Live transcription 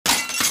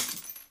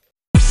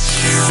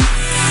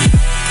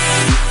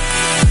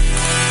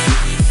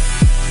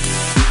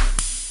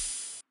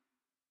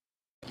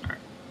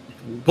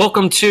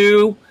Welcome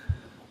to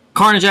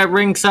Carnage at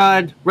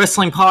Ringside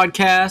Wrestling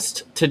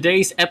Podcast.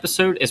 Today's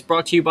episode is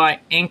brought to you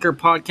by Anchor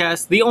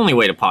Podcast, the only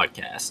way to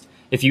podcast.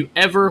 If you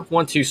ever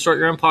want to start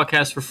your own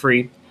podcast for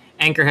free,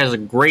 Anchor has a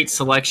great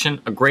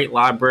selection, a great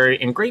library,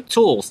 and great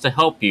tools to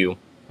help you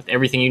with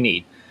everything you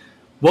need.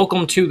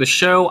 Welcome to the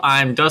show.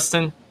 I'm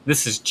Dustin.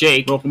 This is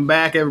Jake. Welcome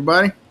back,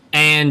 everybody.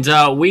 And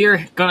we are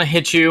going to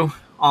hit you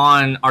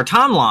on our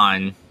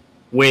timeline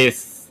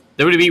with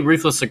WWE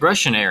Ruthless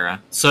Aggression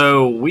Era.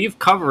 So we've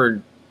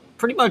covered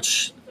pretty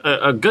much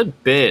a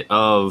good bit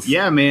of...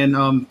 Yeah, man.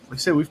 Like I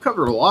said, we've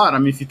covered a lot. I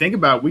mean, if you think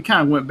about it, we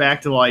kind of went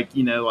back to like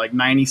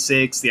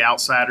 96, the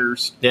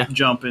Outsiders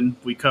jumping.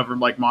 We covered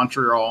like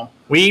Montreal.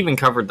 We even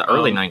covered the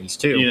early 90s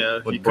too. Yeah,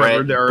 with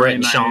Brett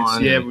and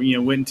Sean. Yeah,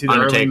 went into the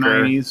early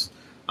 90s.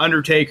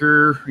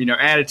 Undertaker,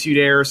 Attitude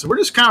Era. So we're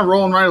just kind of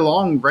rolling right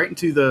along, right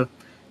into the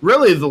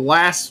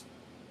last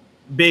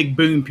big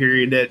boom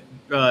period that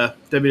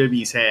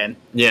WWE's had.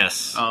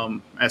 Yes.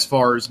 As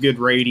far as good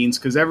ratings,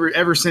 because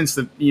ever since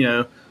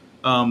the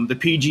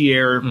PG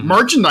era,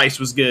 merchandise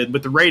was good,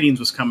 but the ratings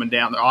was coming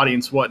down. The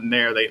audience wasn't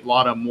there. A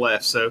lot of them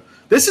left. So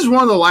this is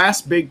one of the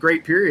last big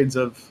great periods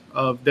of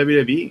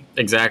WWE.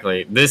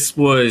 Exactly.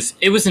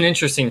 It was an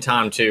interesting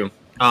time too.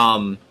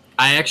 I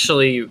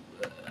actually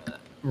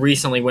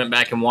recently went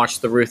back and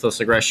watched the Ruthless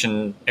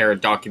Aggression Era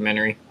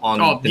documentary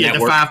on the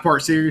network. The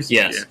 5-part series.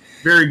 Yes. Yeah,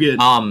 very good.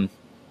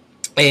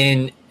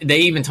 And they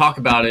even talk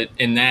about it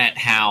in that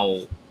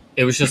how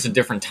it was just a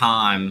different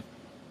time.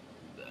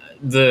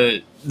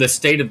 The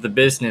state of the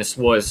business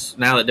was,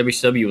 now that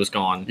WCW was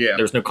gone, there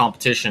was no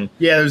competition.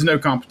 Yeah, there was no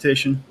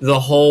competition. The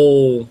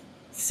whole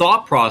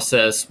thought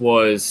process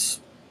was,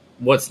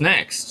 what's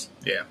next?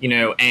 Yeah.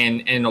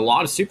 And a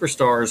lot of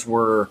superstars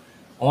were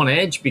on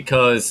edge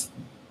because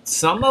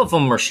some of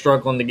them are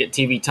struggling to get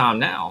TV time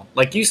now.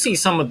 Like, you see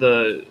some of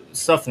the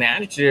stuff in the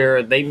Attitude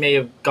Era, they may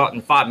have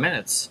gotten 5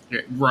 minutes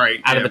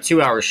out of a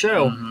 2-hour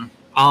show.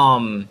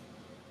 Mm-hmm.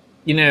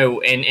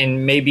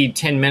 And maybe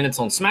 10 minutes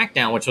on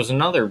SmackDown, which was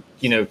another,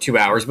 2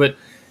 hours. But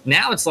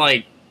now it's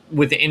like,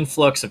 with the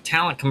influx of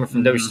talent coming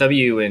from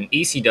WCW and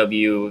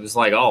ECW, it was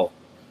like,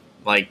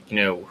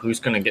 who's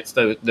going to get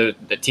the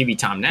TV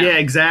time now? Yeah,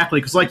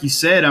 exactly. Because like you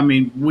said, I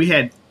mean, we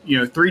had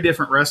 3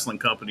 different wrestling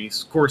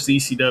companies. Of course,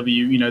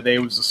 ECW, they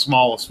was the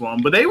smallest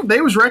one, but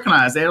they was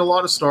recognized. They had a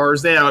lot of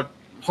stars. They had a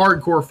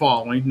hardcore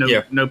following.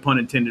 No pun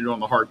intended on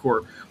the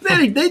hardcore.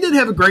 They did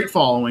have a great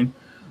following.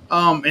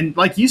 And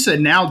like you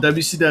said, now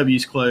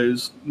WCW's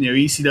closed.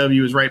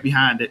 ECW is right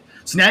behind it.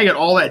 So now you got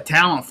all that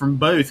talent from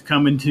both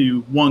coming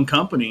to one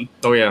company.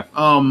 Oh yeah.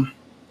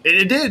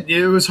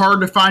 It was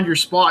hard to find your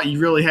spot. You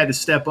really had to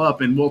step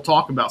up, and we'll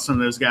talk about some of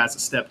those guys that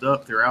stepped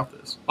up throughout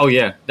this. Oh,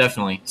 yeah,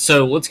 definitely.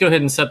 So let's go ahead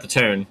and set the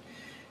tone.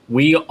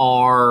 We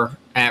are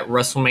at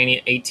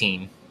WrestleMania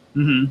 18.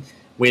 Mm-hmm.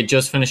 We had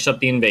just finished up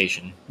the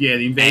Invasion. Yeah,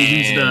 the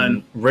Invasion's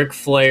done. Ric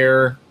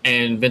Flair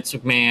and Vince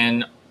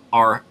McMahon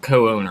are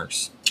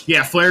co-owners.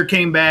 Yeah, Flair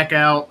came back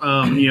out.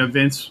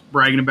 Vince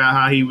bragging about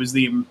how he was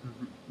the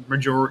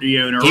majority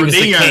owner. He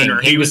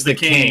was the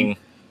king.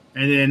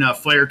 And then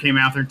Flair came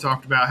out there and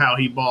talked about how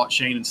he bought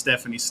Shane and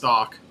Stephanie's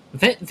stock.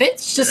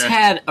 Vince just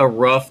had a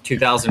rough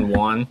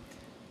 2001.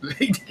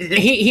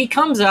 He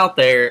comes out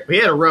there. He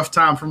had a rough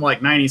time from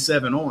like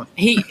 97 on.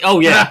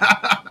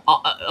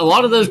 A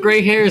lot of those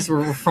gray hairs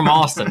were from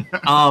Austin.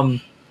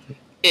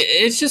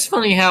 It's just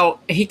funny how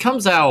he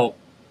comes out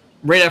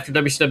right after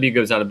WCW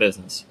goes out of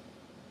business.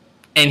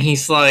 And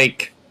he's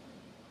like,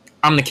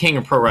 I'm the king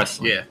of pro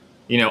wrestling.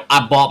 Yeah.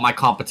 I bought my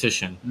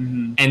competition.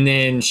 Mm-hmm. And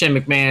then Shane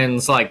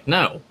McMahon's like,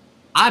 no,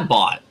 I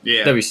bought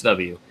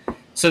WCW.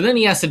 So then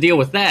he has to deal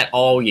with that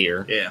all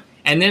year. Yeah.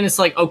 And then it's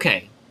like,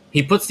 okay,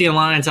 he puts the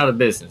Alliance out of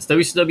business.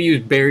 WCW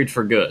is buried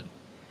for good.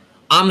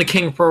 I'm the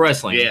king of pro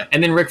wrestling. Yeah.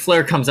 And then Ric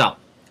Flair comes out.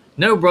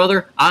 No,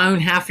 brother, I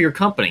own half of your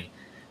company.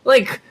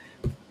 Like,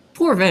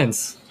 poor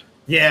Vince.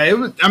 Yeah, it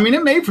was. I mean,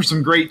 it made for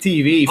some great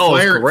TV. Oh,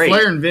 it was great.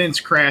 Flair and Vince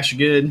crashed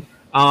good.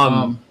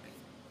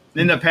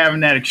 Ended up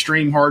having that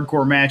extreme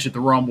hardcore match at the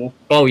Rumble.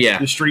 Oh yeah,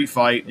 the street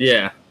fight.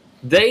 Yeah,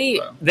 they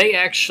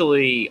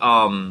actually.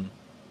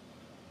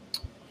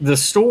 The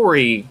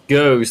story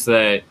goes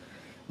that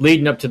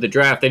leading up to the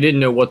draft, they didn't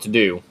know what to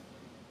do.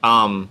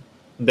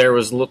 There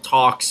was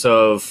talks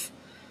of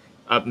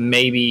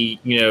maybe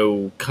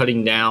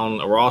cutting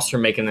down a roster,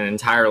 making an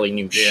entirely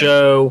new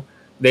show.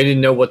 They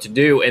didn't know what to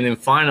do, and then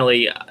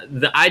finally,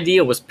 the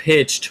idea was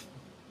pitched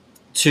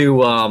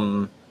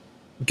to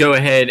go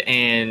ahead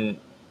and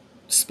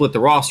split the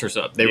rosters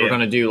up. They were going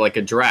to do like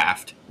a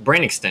draft,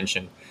 brand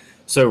extension.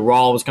 So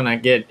Raw was going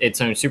to get its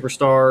own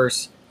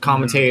superstars,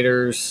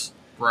 commentators,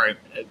 right,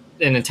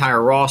 an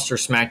entire roster.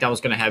 SmackDown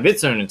was going to have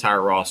its own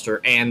entire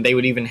roster, and they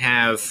would even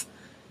have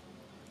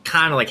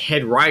kind of like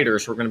head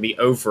writers who were going to be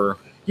over.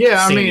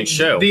 Yeah, I mean, the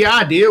show. The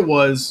idea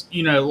was,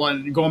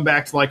 going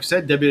back to, like I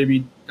said,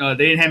 WWE, they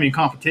didn't have any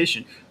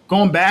competition. Of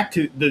going back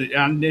to the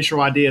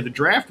initial idea of the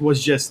draft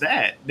was just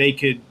that they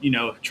could,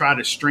 try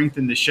to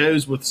strengthen the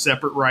shows with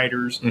separate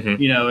writers,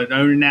 Mm-hmm. And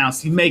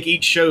unannounced, make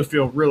each show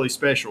feel really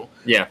special.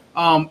 Yeah.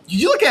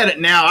 You look at it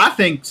now, I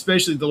think,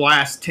 especially the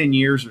last 10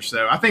 years or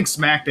so, I think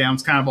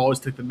SmackDown's kind of always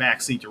took the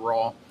backseat to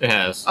Raw. It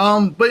has.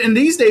 But in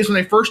these days, when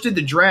they first did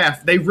the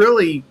draft, they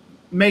really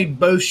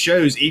made both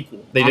shows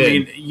equal. They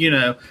did. I mean,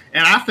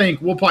 and I think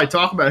we'll probably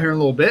talk about it here in a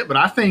little bit, but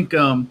I think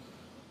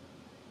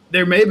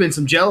there may have been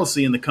some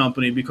jealousy in the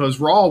company because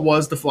Raw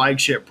was the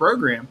flagship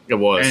program. It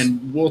was.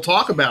 And we'll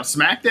talk about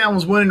SmackDown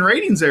was winning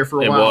ratings there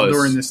for a while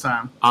during this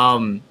time.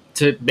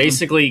 To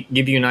basically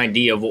give you an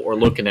idea of what we're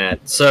looking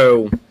at.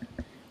 So,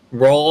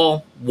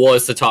 Raw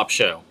was the top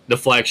show, the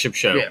flagship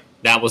show. Yeah.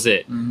 That was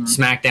it. Mm-hmm.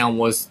 SmackDown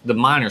was the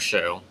minor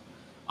show.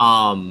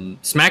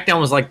 SmackDown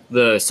was like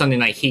the Sunday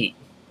Night Heat.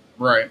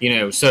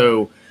 Right.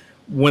 So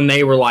when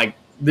they were like,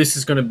 this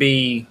is going to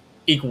be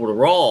equal to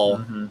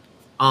Raw,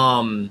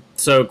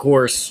 so of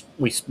course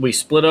we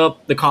split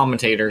up the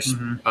commentators.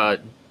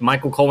 Mm-hmm.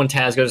 Michael Cole and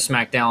Taz go to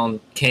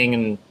SmackDown,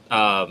 King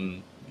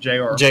and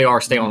JR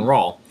stay on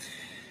Raw.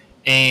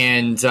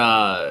 And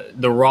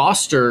the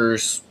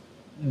rosters,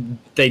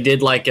 they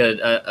did like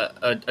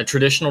a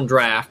traditional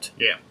draft.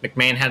 Yeah.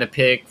 McMahon had a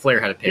pick,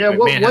 Flair had a pick. Yeah,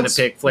 McMahon had a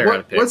pick, Flair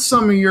had a pick. What's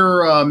some of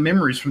your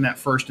memories from that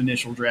first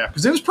initial draft?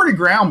 Because it was pretty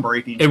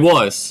groundbreaking. It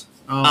was.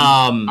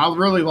 I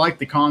really liked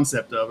the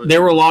concept of it.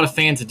 There were a lot of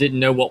fans that didn't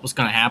know what was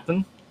going to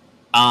happen,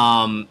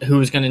 who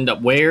was going to end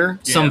up where.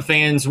 Yeah. Some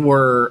fans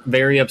were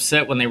very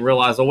upset when they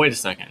realized, oh, wait a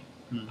second.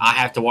 I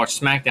have to watch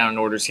SmackDown in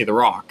order to see The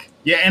Rock.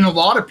 Yeah, and a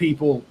lot of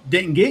people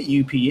didn't get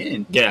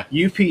UPN. Yeah.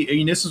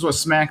 This is what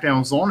SmackDown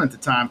was on at the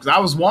time, because I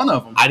was one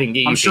of them. I didn't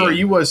get UPN. I'm sure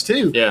you was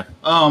too. Yeah.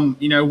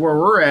 Where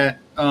we're at,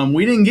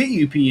 we didn't get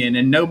UPN,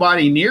 and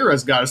nobody near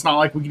us got it. It's not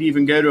like we could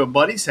even go to a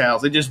buddy's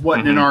house. It just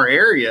wasn't in our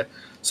area.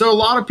 So a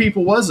lot of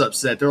people was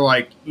upset. They're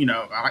like,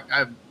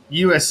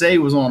 USA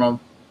was on a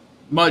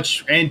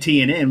much, and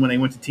TNN, when they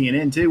went to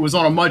TNN too, was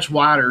on a much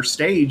wider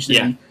stage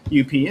than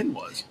UPN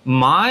was.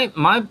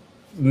 My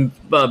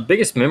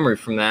biggest memory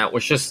from that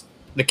was just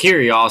the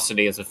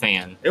curiosity as a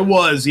fan. It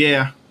was,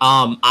 yeah.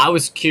 I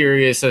was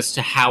curious as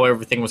to how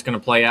everything was going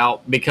to play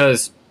out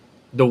because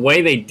the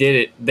way they did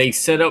it,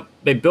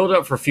 they built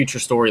up for future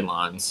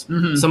storylines.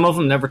 Mm-hmm. Some of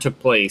them never took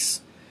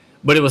place,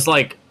 but it was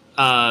like,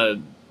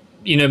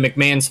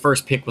 McMahon's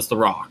first pick was The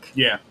Rock.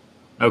 Yeah.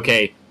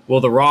 Okay. Well,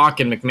 The Rock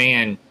and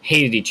McMahon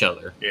hated each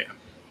other. Yeah.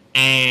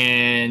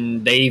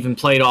 And they even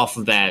played off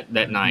of that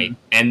night.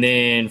 And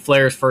then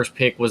Flair's first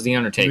pick was The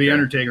Undertaker. The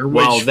Undertaker.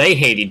 Well, they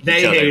hated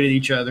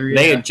each other. Yeah.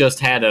 They had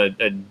just had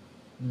a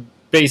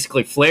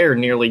basically Flair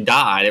nearly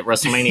died at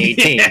WrestleMania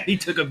 18. Yeah, he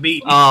took a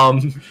beating.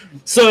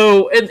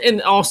 So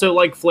and also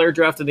like Flair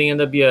drafted the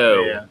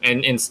NWO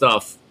and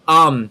stuff.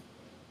 Of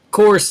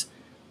course,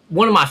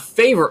 one of my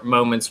favorite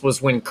moments was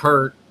when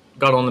Kurt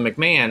got on the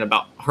McMahon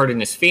about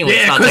hurting his feelings.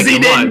 Yeah, because he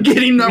didn't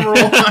get him number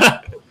one.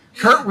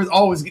 Kurt was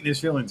always getting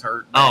his feelings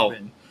hurt.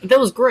 That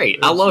was great.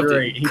 I loved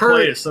it. He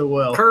played it so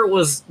well. Kurt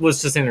was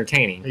just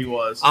entertaining. He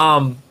was.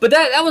 But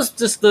that was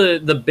just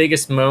the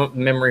biggest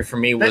memory for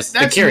me was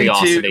the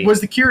curiosity.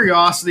 Was the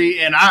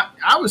curiosity, and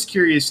I was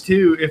curious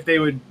too if they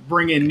would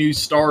bring in new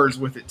stars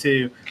with it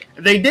too.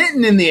 They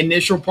didn't in the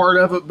initial part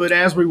of it, but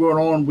as we went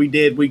on, we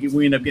did. We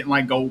ended up getting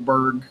like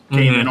Goldberg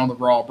came in on the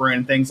Raw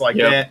brand, things like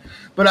that.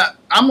 But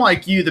I'm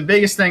like you. The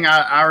biggest thing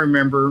I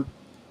remember,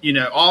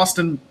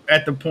 Austin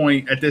at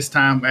this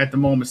time, at the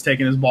moment, is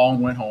taking his ball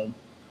and went home.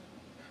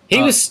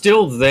 He was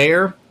still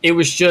there. It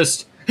was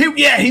just...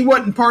 He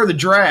wasn't part of the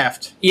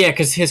draft. Yeah,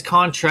 because his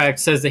contract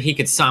says that he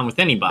could sign with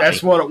anybody.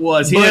 That's what it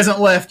was. He hasn't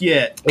left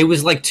yet. It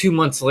was like 2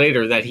 months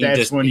later that he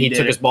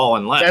took his ball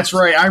and left. That's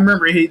right. I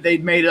remember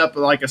they'd made up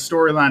like a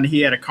storyline that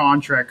he had a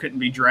contract, couldn't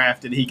be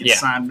drafted, he could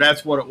sign.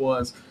 That's what it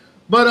was.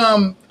 But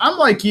I'm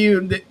like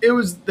you. It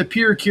was the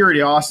pure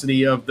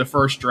curiosity of the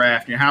first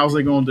draft. How's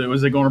they going to do?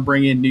 Was they going to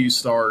bring in new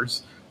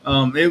stars?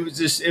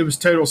 It was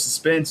total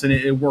suspense, and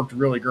it worked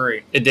really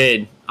great. It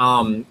did.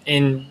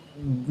 And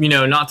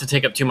not to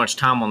take up too much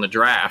time on the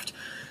draft,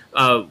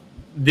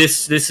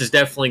 this is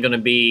definitely going to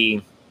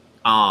be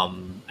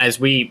as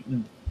we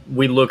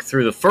look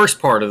through the first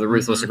part of the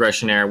Ruthless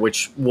Aggression Era,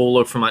 which we'll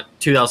look from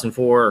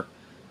 2004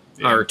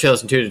 or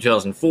 2002 to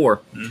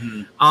 2004.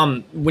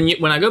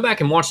 When I go back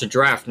and watch the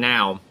draft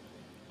now,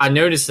 I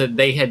noticed that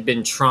they had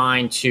been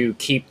trying to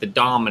keep the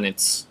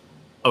dominance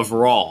of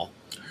Raw.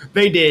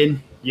 They did.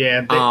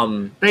 Yeah,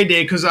 they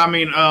did, because,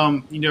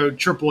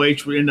 Triple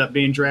H would end up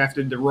being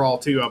drafted to Raw,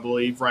 too, I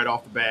believe, right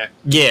off the bat.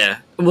 Yeah.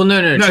 Well,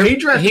 no. He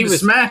drafted to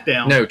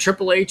SmackDown. No,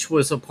 Triple H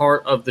was a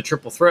part of the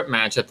Triple Threat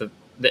match at the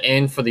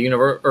end for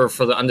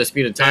the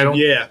Undisputed title.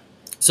 Yeah.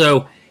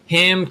 So,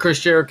 him,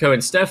 Chris Jericho,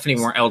 and Stephanie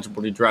weren't eligible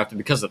to be drafted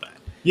because of that.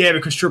 Yeah,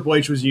 because Triple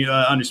H was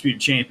Undisputed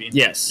Champion.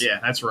 Yes. Yeah,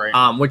 that's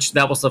right. Which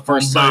that was the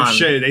first on time. Both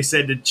shows. They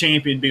said the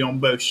champion be on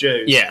both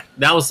shows. Yeah,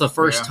 that was the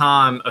first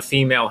time a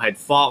female had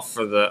fought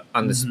for the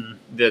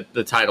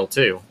title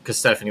too, because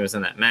Stephanie was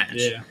in that match.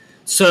 Yeah.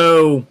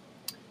 So,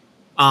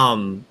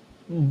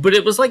 but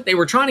it was like they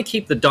were trying to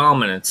keep the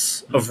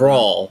dominance of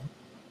Raw,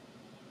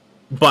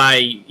 by,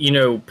 you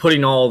know,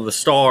 putting all the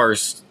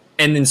stars.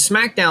 And then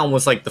SmackDown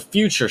was like the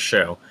future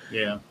show.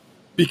 Yeah.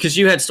 Because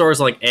you had stars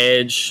like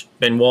Edge,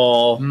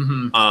 Benoit,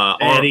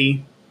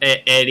 Eddie,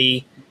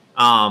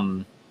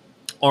 RV,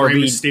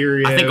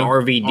 Mysterio, I think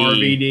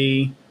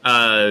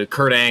RVD,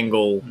 Kurt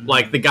Angle,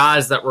 like the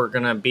guys that were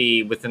gonna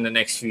be within the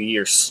next few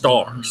years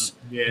stars.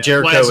 Yeah.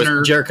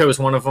 Jericho was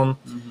one of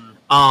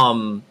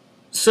them.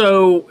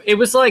 So it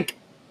was like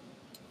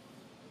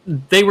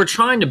they were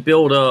trying to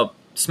build up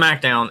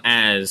SmackDown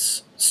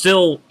as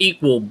still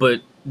equal,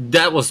 but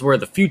that was where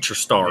the future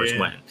stars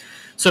went.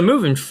 So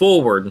moving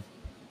forward,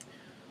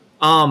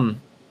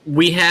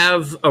 we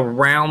have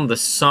around the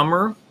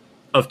summer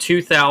of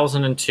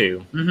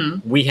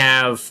 2002, we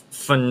have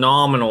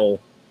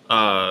phenomenal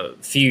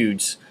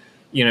feuds.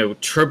 You know,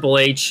 Triple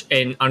H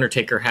and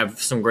Undertaker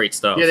have some great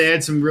stuff. Yeah, they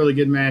had some really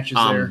good matches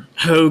there.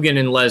 Hogan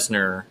and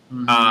Lesnar,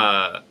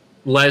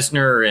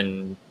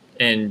 Lesnar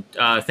and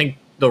I think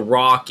The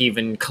Rock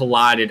even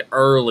collided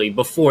early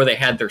before they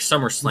had their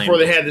SummerSlam. Before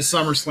they had the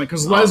SummerSlam,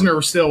 because Lesnar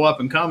was still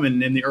up and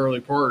coming in the early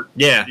part.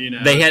 Yeah, you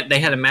know, they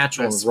had a match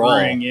on Raw.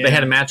 Yeah. They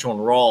had a match on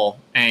Raw,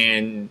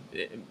 and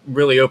it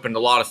really opened a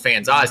lot of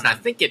fans' eyes. And I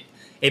think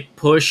it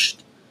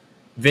pushed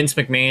Vince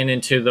McMahon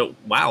into the,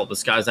 wow,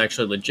 this guy's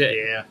actually legit.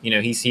 Yeah, you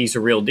know, he's a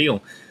real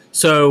deal.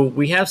 So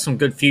we have some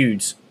good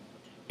feuds.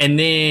 And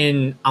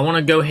then I want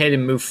to go ahead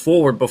and move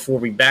forward before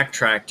we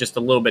backtrack just a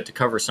little bit to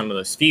cover some of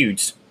those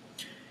feuds.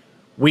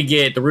 We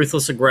get the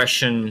Ruthless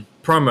Aggression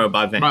promo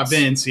by Vince. By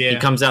Vince, yeah. He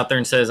comes out there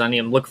and says, I'm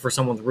looking for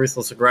someone with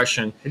Ruthless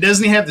Aggression.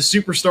 Doesn't he have the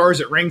superstars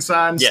at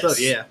ringside and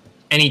stuff? Yeah.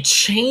 And he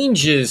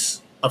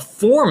changes a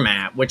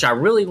format, which I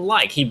really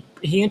like. He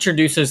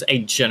introduces a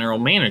general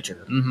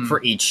manager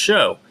for each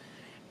show.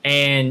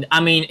 And, I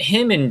mean,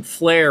 him and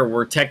Flair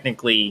were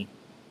technically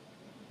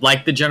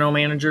like the general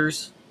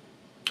managers,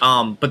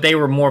 but they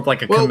were more of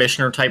like a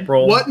commissioner-type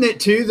role. Wasn't it,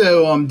 too,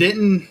 though?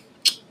 Didn't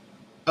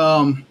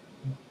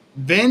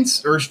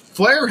Vince or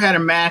Flair had a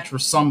match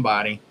with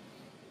somebody,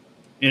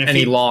 and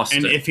he lost.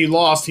 And if he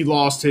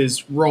lost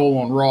his role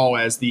on Raw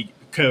as the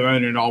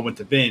co-owner, and all went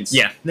to Vince.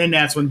 Yeah. Then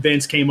that's when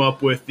Vince came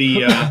up with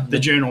the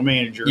general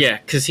manager. Yeah,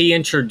 because he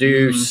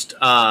introduced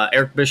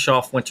Eric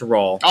Bischoff went to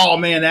Raw. Oh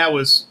man, that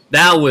was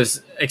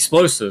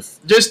explosive.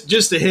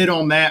 Just to hit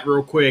on that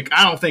real quick,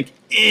 I don't think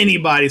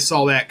anybody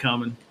saw that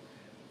coming.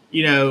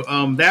 You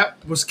know,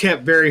 that was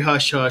kept very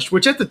hush-hush,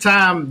 which at the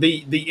time,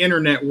 the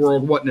internet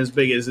world wasn't as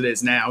big as it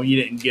is now.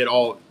 You didn't get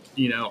all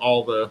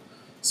the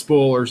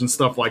spoilers and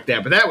stuff like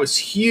that. But that was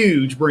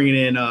huge, bringing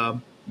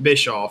in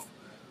Bischoff.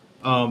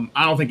 I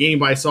don't think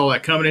anybody saw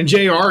that coming. And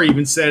JR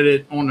even said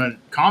it on a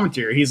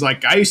commentary. He's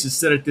like, I used to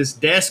sit at this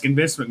desk, and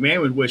Vince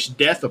McMahon would wish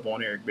death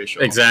upon Eric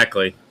Bischoff.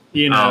 Exactly.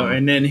 You know,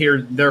 and then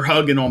here they're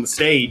hugging on the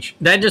stage.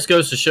 That just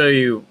goes to show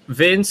you,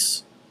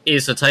 Vince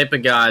is the type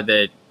of guy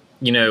that,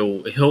 you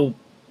know,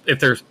 if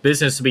there's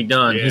business to be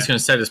done, he's going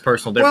to set his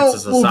personal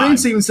differences aside. Well,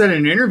 Vince even said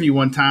in an interview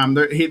one time,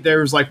 there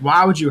was like,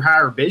 why would you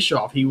hire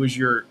Bischoff? He was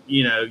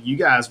you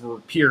guys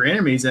were pure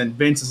enemies. And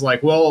Vince is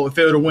like, well, if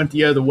it would have went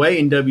the other way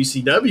and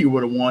WCW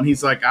would have won,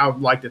 he's like, I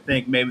would like to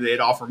think maybe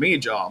they'd offer me a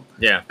job.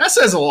 Yeah. That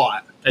says a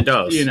lot. It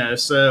does. You know,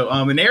 so,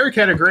 and Eric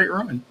had a great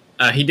run.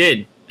 He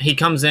did. He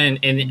comes in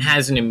and it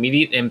has an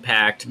immediate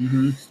impact.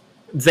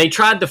 They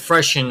tried to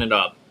freshen it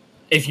up.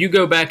 If you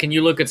go back and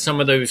you look at some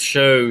of those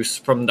shows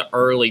from the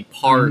early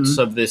parts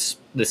of this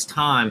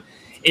time,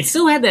 it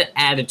still had that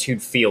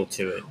attitude feel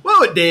to it.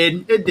 Well,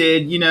 it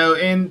did, you know,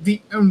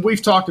 and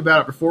we've talked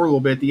about it before a little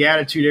bit. The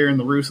Attitude Era and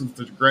the Ruthless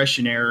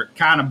Aggression Era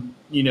kind of,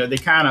 you know, they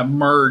kind of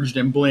merged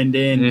and blend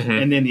in,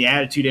 and then the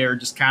Attitude Era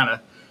just kind of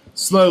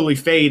slowly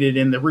faded,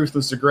 and the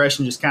Ruthless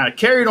Aggression just kind of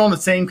carried on the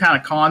same kind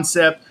of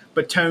concept,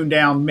 but toned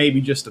down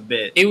maybe just a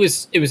bit. It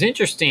was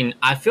interesting.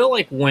 I feel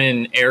like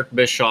when Eric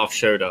Bischoff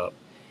showed up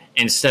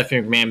and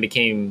Stephanie McMahon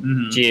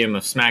became GM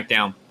of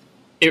SmackDown,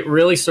 it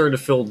really started to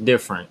feel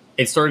different.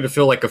 It started to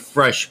feel like a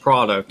fresh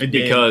product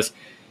because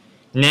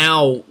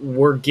now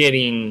we're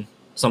getting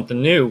something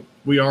new.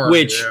 We are.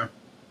 Which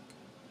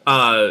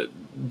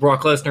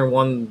Brock Lesnar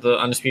won the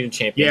Undisputed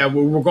Champion. Yeah,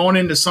 we're going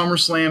into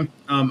SummerSlam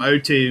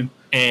 02,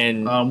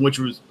 and which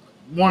was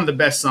one of the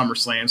best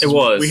SummerSlams. It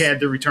was. We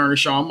had the return of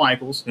Shawn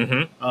Michaels.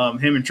 Him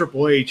and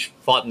Triple H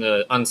fought in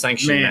the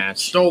unsanctioned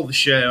match. Stole the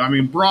show. I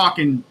mean, Brock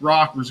and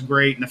Rock was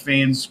great, and the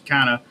fans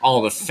kind of...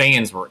 All the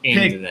fans were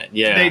into that,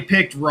 yeah. They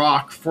picked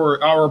Brock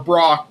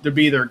to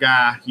be their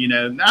guy, you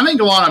know. I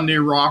think a lot of them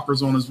knew Rock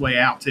was on his way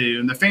out, too,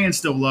 and the fans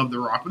still loved The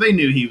Rock, but they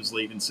knew he was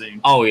leaving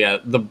soon. Oh, yeah.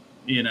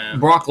 You know,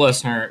 Brock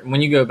Lesnar,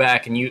 when you go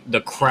back and the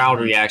crowd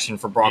reaction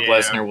for Brock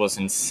Lesnar was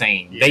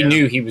insane. Yeah. They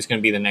knew he was going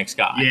to be the next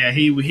guy. Yeah,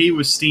 he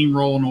was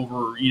steamrolling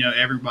over, you know,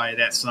 everybody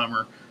that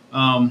summer.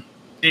 And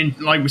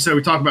like we said,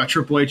 we talked about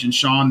Triple H and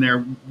Shawn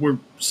there. We're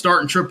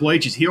starting Triple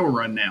H's heel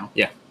run now.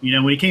 Yeah. You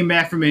know, when he came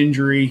back from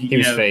injury, he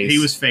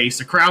was face.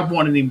 The crowd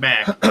wanted him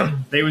back.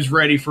 They was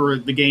ready for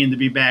the game to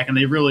be back, and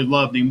they really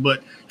loved him.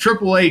 But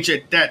Triple H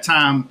at that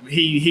time,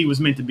 he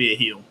was meant to be a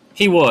heel.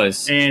 He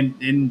was,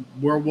 and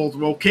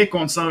we'll kick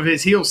on some of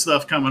his heel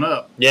stuff coming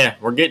up. Yeah,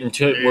 we're getting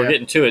to it. Yeah. We're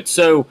getting to it.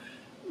 So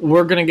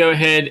we're gonna go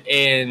ahead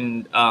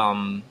and I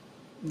mean,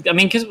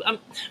 because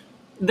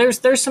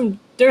there's some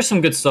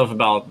good stuff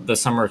about the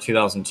summer of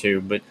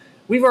 2002, but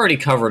we've already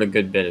covered a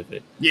good bit of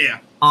it. Yeah.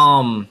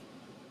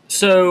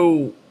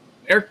 So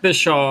Eric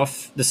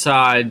Bischoff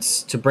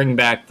decides to bring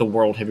back the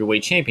World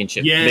Heavyweight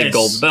Championship, the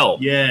gold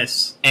belt.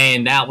 Yes.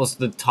 And that was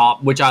the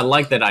top, which I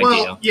like that idea.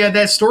 Well, yeah,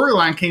 that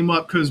storyline came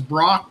up because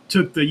Brock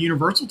took the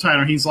Universal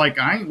title, and he's like,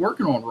 I ain't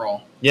working on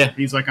Raw. Yeah.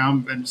 He's like,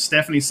 and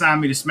Stephanie signed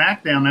me to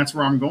SmackDown. That's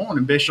where I'm going.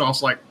 And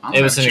Bischoff's like,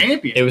 I'm a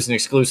champion. It was an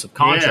exclusive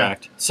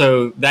contract. Yeah.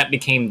 So that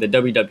became the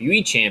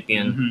WWE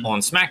champion on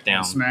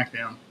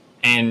SmackDown.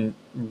 And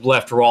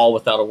left Raw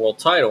without a world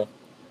title.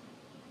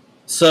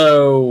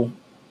 So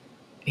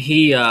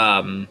he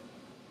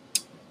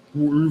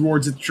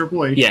rewards it to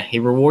Triple H. Yeah, he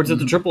rewards it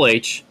to Triple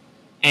H.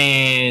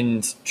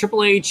 And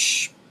Triple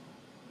H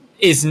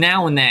is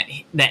now in that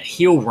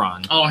heel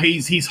run. Oh,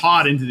 he's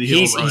hot into the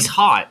heel run. He's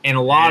hot, and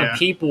a lot of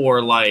people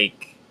are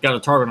like got a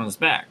target on his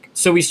back.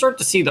 So we start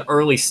to see the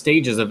early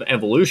stages of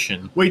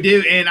evolution. We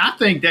do, and I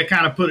think that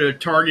kind of put a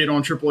target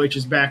on Triple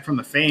H's back from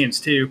the fans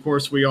too. Of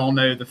course, we all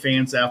know the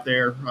fans out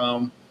there.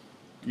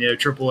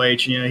 Triple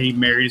H, he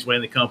married his way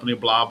in the company,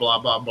 blah blah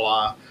blah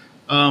blah.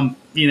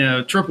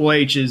 Triple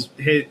H is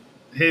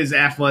his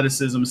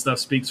athleticism and stuff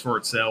speaks for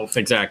itself.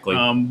 Exactly.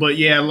 But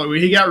yeah,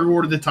 he got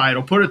rewarded the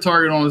title, put a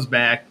target on his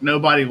back.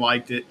 Nobody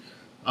liked it.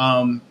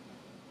 And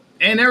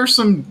there were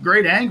some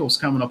great angles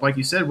coming up. Like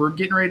you said, we're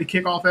getting ready to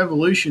kick off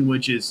Evolution,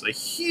 which is a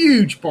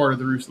huge part of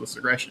the Ruthless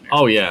Aggression Era.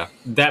 Oh, yeah.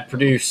 That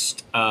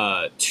produced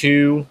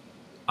 2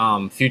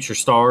 future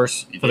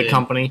stars for the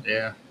company.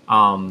 Yeah.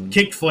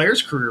 Kicked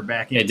Flair's career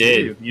back in. It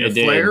did.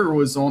 Flair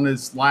was on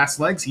his last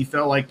legs. He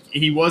felt like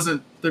he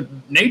wasn't the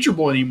Nature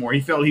Boy anymore.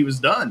 He felt he was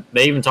done.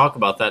 They even talk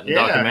about that in the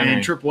documentary.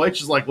 And Triple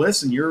H is like,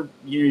 listen, you're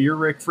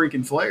Rick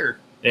freaking Flair.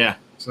 Yeah.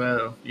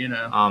 So,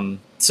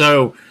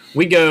 So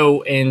we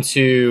go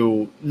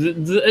into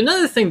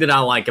another thing that I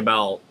like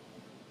about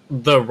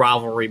the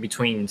rivalry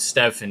between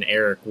Steph and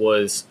Eric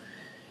was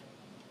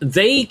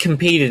they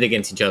competed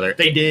against each other.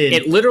 They did.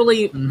 It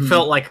literally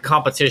felt like a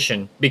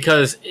competition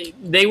because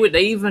they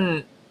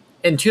even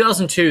in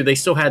 2002 they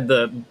still had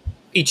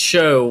each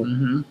show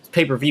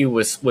pay-per-view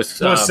was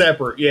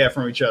separate,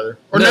 from each other.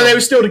 Or no, they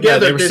were still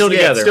together. They were still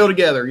together. Still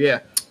together, yeah.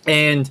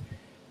 And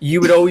you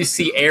would always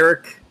see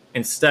Eric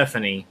and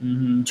Stephanie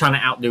trying to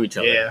outdo each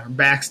other. Yeah,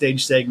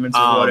 backstage segments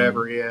or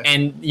whatever, yeah.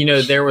 And,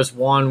 there was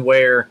one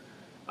where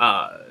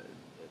I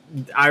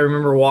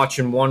remember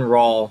watching one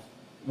Raw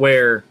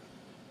where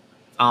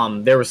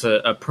there was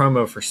a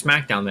promo for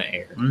SmackDown that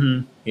aired,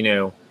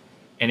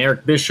 and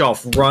Eric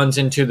Bischoff runs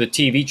into the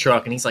TV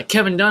truck and he's like,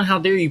 Kevin Dunn, how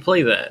dare you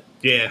play that?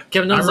 Yeah,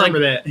 Kevin Dunn's I remember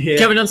that. Yeah.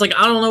 Kevin Dunn's like,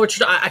 I don't know what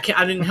you're. I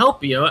didn't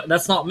help you.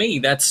 That's not me.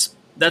 That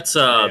was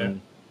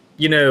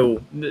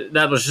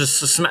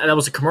just that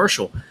was a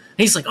commercial. And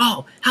he's like,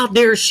 oh, how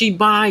dare she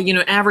buy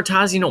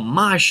advertising on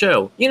my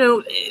show?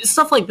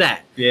 Stuff like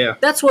that. Yeah,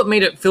 that's what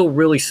made it feel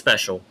really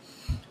special.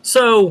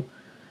 So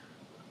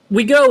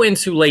we go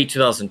into late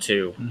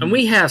 2002 and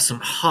we have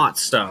some hot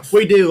stuff.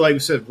 We do, like we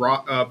said,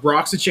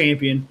 Brock's a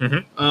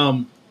champion.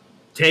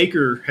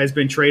 Taker has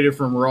been traded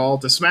from Raw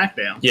to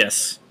SmackDown.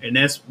 Yes. And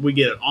we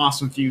get an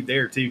awesome feud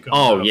there, too.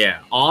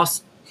 Yeah.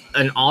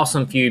 An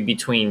awesome feud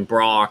between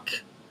Brock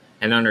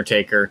and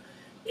Undertaker.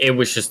 It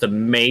was just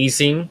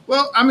amazing.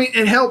 Well, I mean,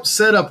 it helped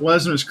set up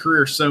Lesnar's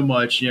career so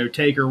much.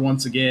 Taker,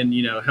 once again,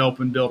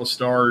 helping build a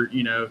star,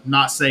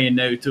 not saying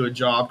no to a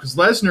job. Because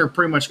Lesnar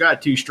pretty much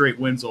got 2 straight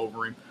wins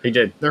over him. He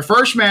did. Their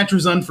first match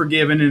was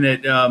Unforgiven, and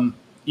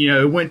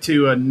it went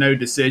to a no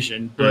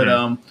decision.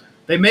 But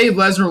they made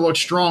Lesnar look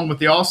strong, but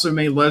they also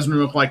made Lesnar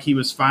look like he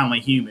was finally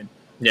human.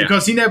 Yeah.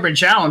 Because he never been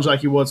challenged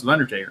like he was with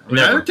Undertaker.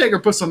 Undertaker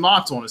put some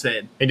knots on his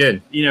head. He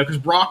did. Because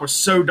Brock was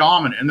so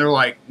dominant. And they're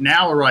like,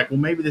 well,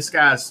 maybe this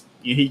guy's,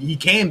 he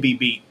can be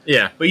beat.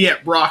 Yeah. But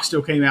yet Brock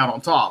still came out on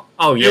top.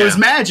 Oh, yeah. It was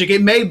magic.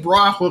 It made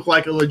Brock look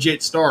like a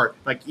legit star.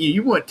 Like,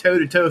 you went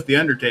toe-to-toe with the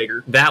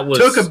Undertaker.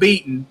 Took a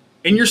beating.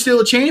 And you're still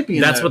a champion.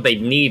 That's what they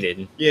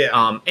needed.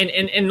 Yeah.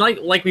 And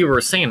like we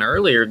were saying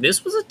earlier,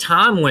 this was a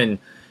time when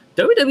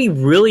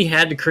WWE really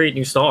had to create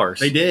new stars.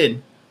 They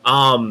did.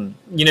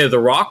 The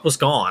Rock was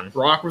gone.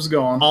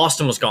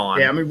 Austin was gone.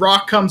 Yeah, I mean,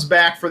 Rock comes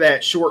back for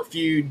that short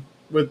feud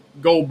with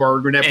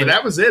Goldberg, but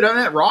that was it.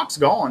 That Rock's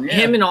gone. Yeah.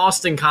 Him and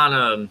Austin kind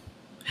of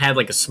had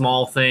like a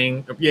small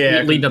thing.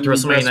 Yeah, leading up to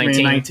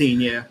WrestleMania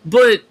 19. Yeah,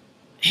 but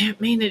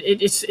man,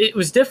 it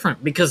was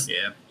different because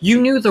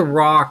you knew The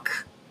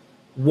Rock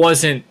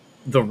wasn't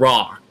The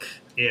Rock.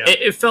 Yeah,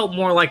 it felt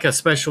more like a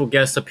special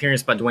guest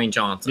appearance by Dwayne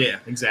Johnson. Yeah,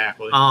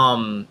 exactly.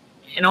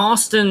 And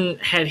Austin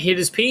had hit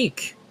his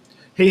peak.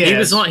 He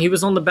was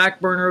on the back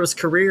burner of his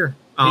career.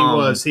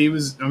 He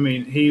was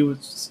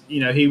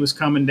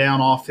coming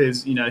down off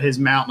his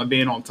mountain of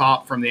being on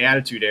top from the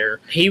Attitude Era.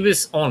 He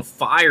was on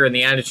fire in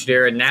the Attitude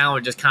Era. Now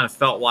it just kind of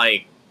felt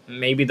like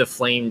maybe the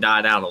flame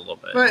died out a little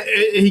bit. But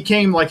he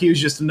came like he was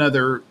just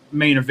another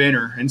main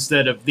eventer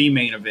instead of the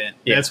main event.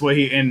 Yeah. That's what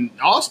and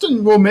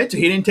Austin will admit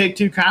he didn't take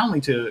too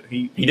kindly to it.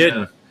 He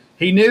didn't.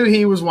 He knew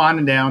he was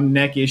winding down,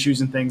 neck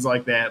issues and things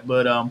like that.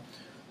 But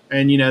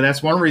And,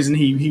 that's one reason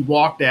he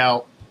walked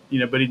out,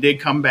 but he did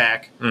come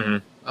back.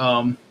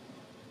 Mm-hmm.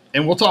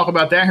 And we'll talk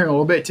about that here in a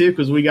little bit, too,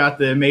 because we got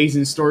the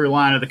amazing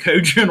storyline of the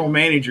co-general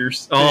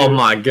managers. Oh,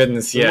 my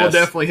goodness, yes. We'll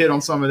definitely hit on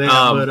some of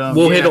that.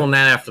 We'll hit on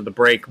that after the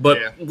break. But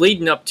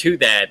leading up to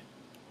that,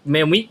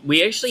 man,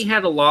 we actually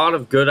had a lot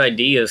of good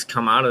ideas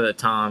come out of that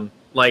time.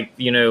 Like,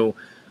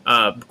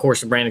 of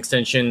course, the brand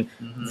extension,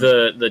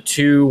 the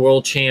 2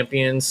 world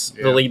champions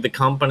to lead the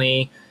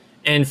company.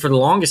 And for the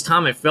longest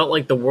time, it felt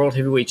like the World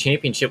Heavyweight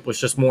Championship was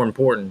just more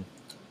important.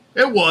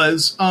 It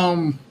was.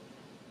 And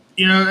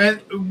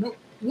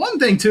one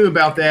thing, too,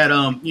 about that,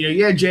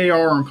 you had JR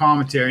on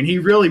commentary, and he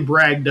really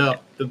bragged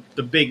up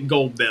the big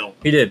gold belt.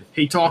 He did.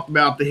 He talked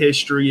about the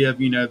history of,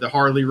 the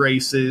Harley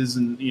races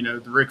and,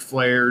 the Ric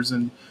Flairs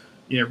and,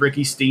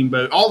 Ricky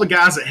Steamboat, all the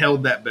guys that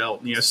held that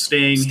belt,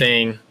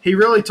 Sting. He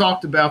really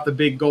talked about the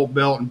big gold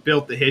belt and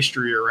built the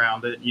history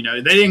around it.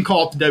 They didn't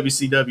call it the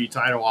WCW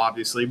title,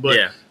 obviously, but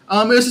it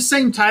was the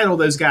same title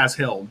those guys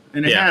held,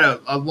 and it had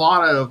a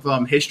lot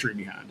of history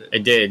behind it.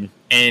 It did,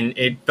 and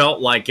it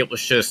felt like it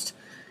was just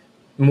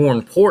more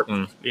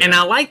important. And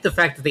I like the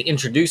fact that they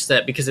introduced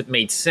that because it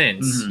made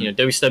sense.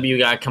 WCW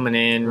guy coming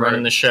in,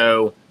 running the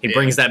show, he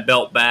brings that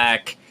belt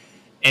back,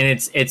 and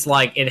it's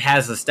like it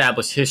has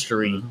established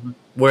history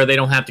where they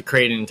don't have to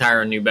create an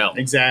entire new belt.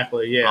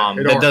 Exactly,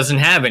 that doesn't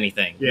have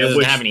anything. It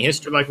doesn't have any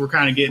history. Like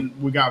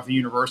we got the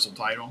Universal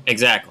title.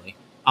 Exactly.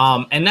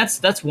 And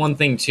that's one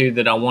thing too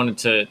that I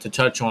wanted to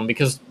touch on,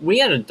 because we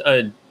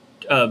had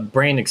a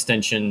brand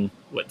extension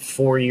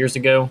 4 years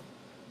ago.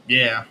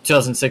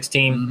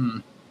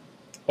 2016.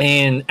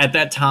 And at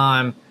that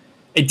time,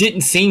 it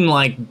didn't seem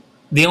like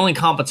the only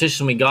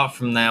competition we got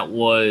from that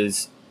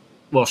was,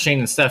 Shane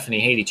and Stephanie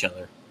hate each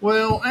other.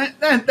 Well,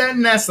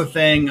 that's the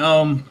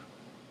thing.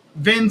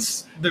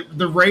 Vince,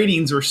 the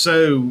ratings are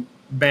so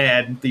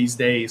bad these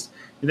days.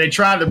 They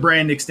tried the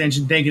brand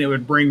extension thinking it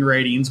would bring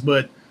ratings,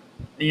 but,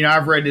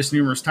 I've read this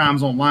numerous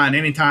times online.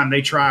 Anytime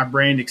they try a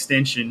brand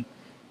extension,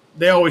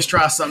 they always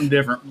try something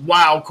different.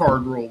 Wild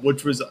card rule,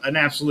 which was an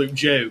absolute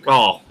joke.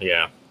 Oh,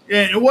 yeah.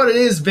 And what it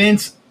is,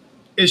 Vince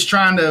is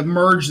trying to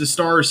merge the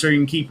stars so he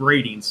can keep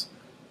ratings.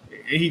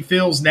 He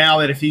feels now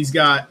that if he's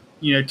got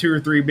 2 or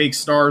 3 big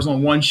stars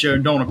on one show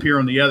and don't appear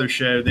on the other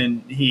show,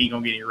 then he ain't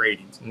gonna get any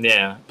ratings.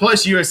 Yeah.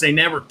 Plus, USA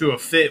Network threw a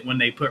fit when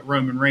they put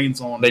Roman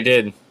Reigns on. They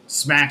did.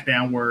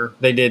 SmackDown, where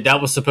they did.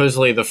 That was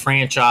supposedly the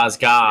franchise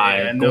guy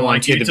and going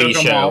to the B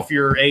show. Him off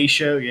your A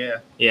show,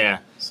 yeah.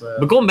 So.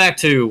 But going back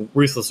to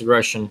Ruthless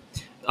Aggression,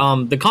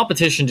 the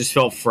competition just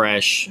felt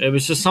fresh. It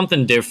was just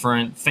something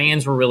different.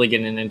 Fans were really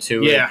getting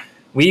into it. Yeah.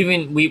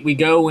 We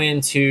go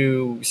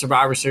into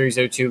Survivor Series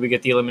 02. We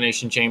get the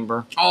Elimination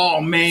Chamber. Oh,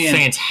 man.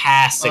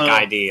 Fantastic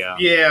idea.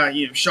 Yeah,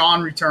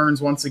 Shawn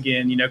returns once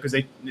again, because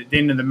at the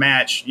end of the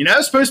match, it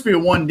was supposed to be a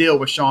one deal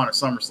with Shawn at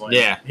SummerSlam.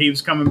 Yeah. He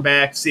was coming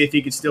back to see if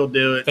he could still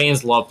do it.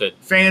 Fans loved it.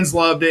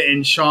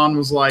 And Shawn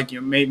was like,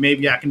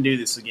 maybe I can do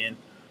this again.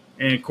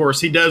 And, of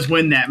course, he does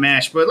win that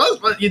match. But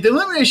the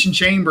Elimination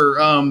Chamber,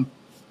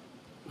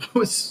 it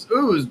was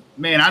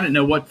man, I didn't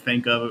know what to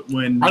think of it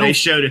when they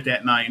showed it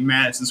that night in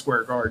Madison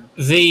Square Garden.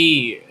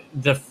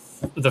 The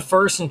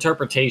first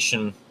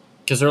interpretation,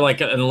 because they're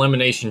like an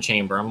elimination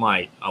chamber, I'm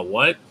like, a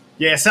what?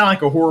 Yeah, it sounded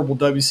like a horrible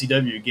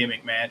WCW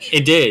gimmick match.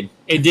 It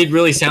did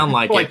really sound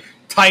like like it.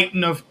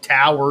 Titan of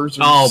Towers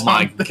or oh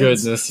something. My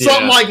goodness, yeah.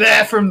 Something like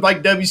that from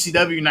like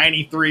WCW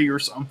 93 or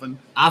something.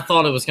 I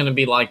thought it was going to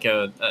be like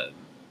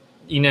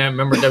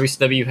remember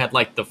WCW had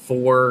like the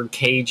 4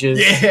 cages?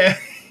 Yeah.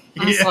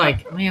 I was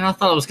like, man, I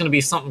thought it was going to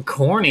be something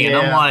corny. And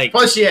I'm like...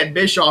 Plus, you had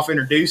Bischoff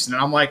introducing it.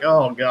 I'm like,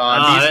 oh,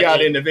 God, he's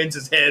got into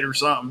Vince's head or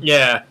something.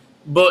 Yeah.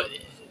 But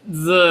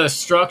the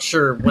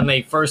structure, when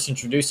they first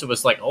introduced it,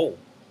 was like, oh.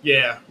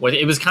 Yeah.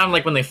 It was kind of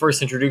like when they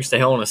first introduced the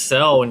Hell in a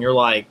Cell, and you're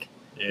like,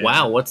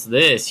 wow, what's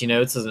this?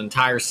 It's an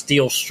entire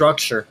steel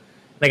structure.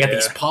 They got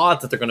these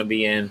pods that they're going to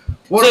be in.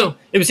 So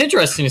it was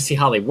interesting to see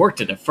how they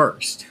worked it at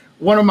first.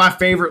 One of my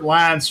favorite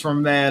lines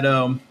from that...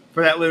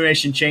 for that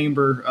Elimination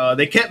Chamber,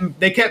 they kept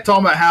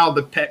talking about how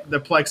the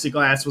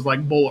plexiglass was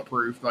like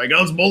bulletproof. Like,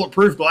 oh, it's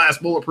bulletproof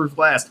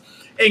glass.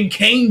 And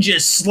Kane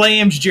just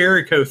slams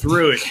Jericho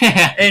through it.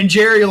 And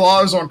Jerry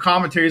Lawler's on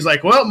commentary. He's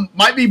like, well, it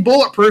might be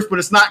bulletproof, but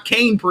it's not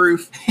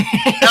Kane-proof.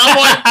 And I'm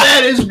like,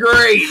 that is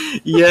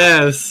great.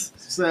 Yes.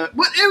 So,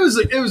 but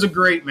it was a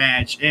great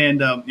match.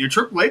 And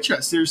Triple H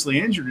got seriously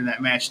injured in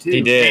that match, too.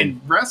 He did.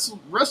 And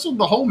wrestled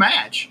the whole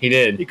match. He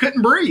did. He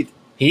couldn't breathe.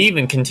 He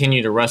even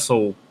continued to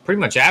wrestle pretty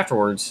much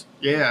afterwards.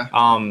 Yeah.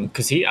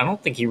 Because I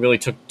don't think he really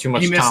took too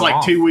much time off. He missed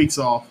like 2 weeks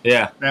off.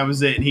 Yeah. That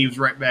was it, and he was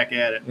right back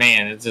at it.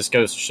 Man, it just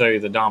goes to show you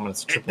the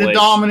dominance of Triple H. The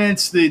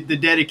dominance, the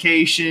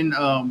dedication,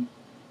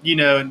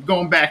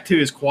 going back to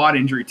his quad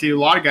injury, too. A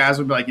lot of guys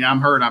would be like,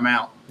 I'm hurt, I'm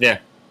out. Yeah.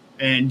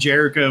 And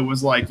Jericho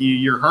was like,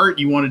 you're hurt,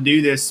 you want to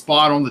do this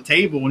spot on the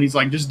table, and he's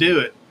like, just do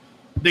it.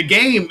 The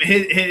game,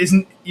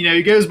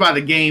 he goes by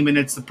the game, and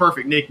it's the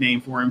perfect nickname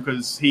for him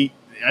because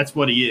that's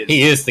what he is.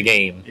 He is the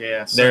game.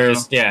 Yeah.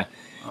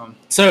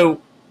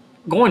 So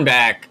going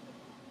back,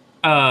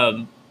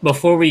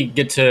 before we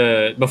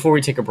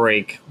take a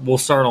break, we'll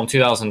start on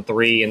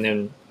 2003 and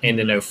then end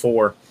in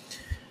 04.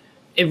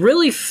 It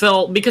really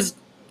felt, because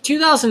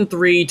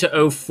 2003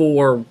 to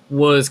 04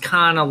 was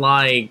kind of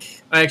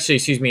like, actually,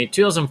 excuse me,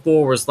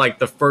 2004 was like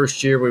the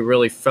first year we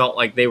really felt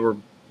like they were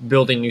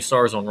building new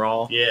stars on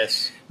Raw.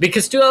 Yes.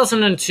 Because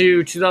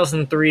 2002,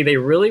 2003, they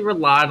really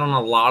relied on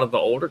a lot of the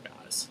older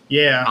guys.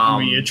 Yeah, I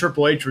mean,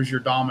 Triple H was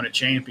your dominant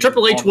champion.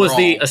 Triple H was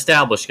the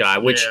established guy,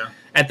 which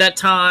at that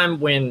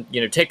time when,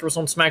 Taker was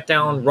on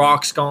SmackDown,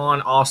 Rock's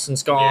gone,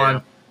 Austin's gone.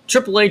 Yeah.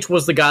 Triple H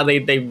was the guy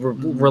they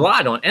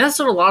relied on. And that's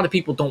what a lot of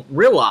people don't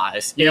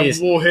realize. Yeah,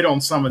 we'll hit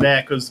on some of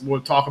that because we'll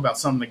talk about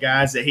some of the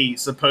guys that he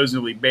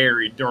supposedly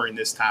buried during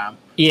this time.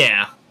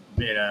 Yeah.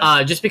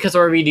 Just because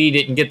RVD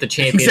didn't get the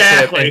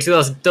championship in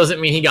 2000 doesn't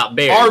mean he got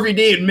buried.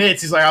 RVD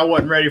admits he's like, I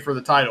wasn't ready for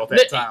the title at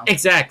that time.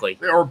 Exactly.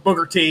 Or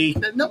Booker T.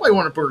 Nobody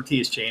wanted Booker T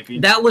as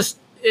champion. That was,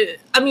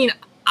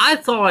 I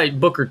thought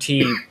Booker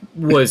T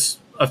was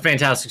a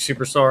fantastic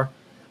superstar.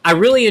 I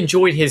really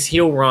enjoyed his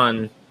heel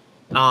run.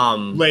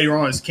 Later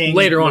on as King.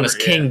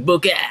 King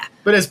Booker.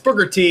 But as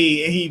Booker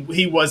T,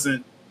 he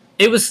wasn't.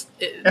 It was.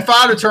 If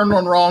I would have turned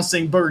on Raw and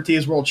seen Booker T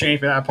as world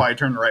champion, I'd probably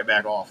turn it right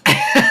back off.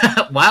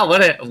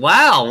 What a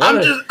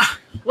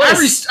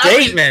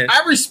statement.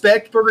 I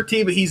respect Booker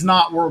T, but he's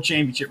not world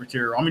championship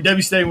material. I mean,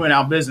 WCW went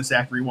out of business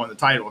after he won the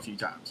title a few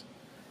times.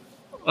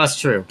 That's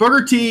true.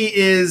 Booker T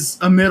is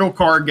a middle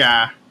card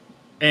guy,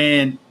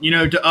 and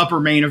to upper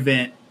main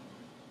event.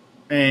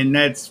 And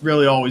that's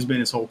really always been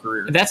his whole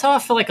career. That's how I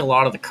feel like a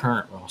lot of the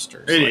current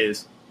rosters. It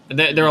is.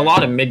 There are a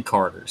lot of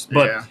mid-carders.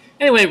 But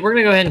anyway, we're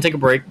going to go ahead and take a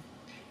break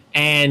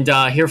and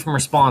hear from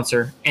our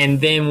sponsor. And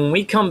then when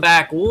we come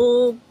back,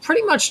 we'll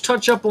pretty much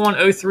touch up on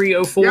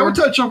 03, 04. Yeah, we'll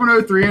touch up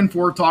on 03 and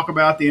 04, talk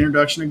about the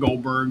introduction of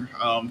Goldberg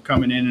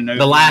coming in 03.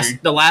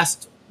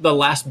 The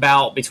last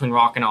bout between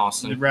Rock and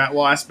Austin. The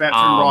last bout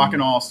between Rock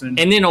and Austin.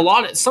 And then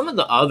some of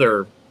the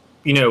other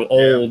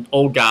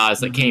old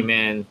guys that came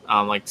in,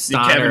 like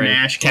Steiner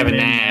and Kevin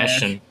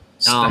Nash and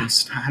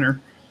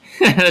Steiner.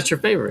 That's your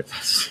favorite.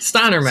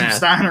 Steiner math.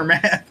 Steiner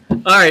math.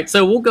 All right,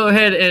 so we'll go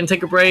ahead and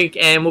take a break,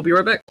 and we'll be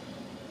right back.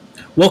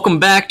 Welcome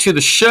back to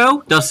the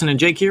show. Dustin and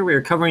Jake here. We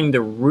are covering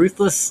the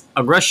Ruthless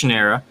Aggression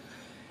Era.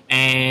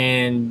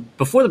 And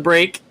before the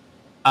break,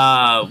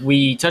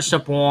 we touched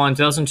up on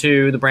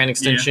 2002, the brand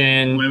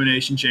extension,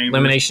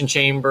 Elimination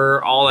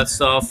Chamber, all that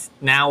stuff.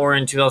 Now we're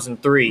in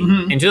 2003.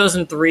 Mm-hmm. And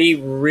 2003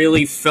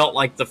 really felt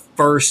like the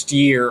first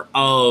year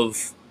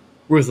of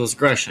Ruthless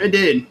Aggression. It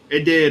did.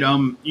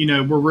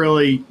 We're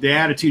really, the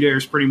Attitude Era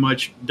is pretty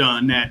much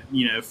done. That,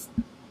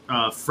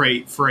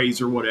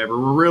 phrase or whatever.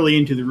 We're really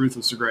into the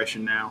Ruthless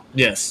Aggression now.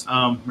 Yes.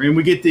 And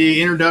we get the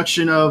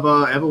introduction of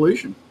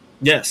Evolution.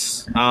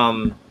 Yes.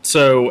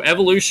 So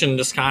Evolution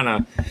just kind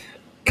of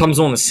comes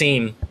on the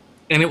scene,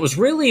 and it was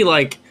really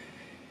like,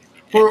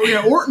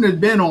 Orton had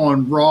been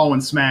on Raw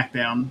and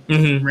SmackDown.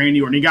 Mm-hmm. Randy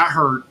Orton, he got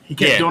hurt. He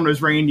kept doing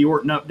those Randy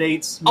Orton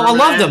updates.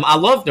 Remember I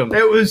loved them.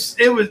 It was.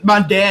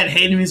 My dad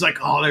hated him. He's like,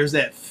 oh, there's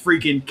that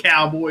freaking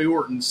Cowboy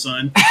Orton,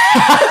 son.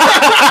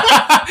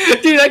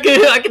 Dude,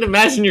 I can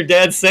imagine your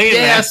dad saying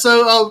that. Yeah,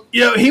 so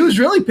he was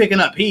really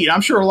picking up heat.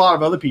 I'm sure a lot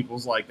of other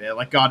people's like that.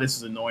 Like, God, this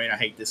is annoying. I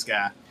hate this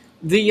guy.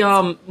 The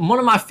one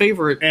of my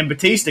favorite, and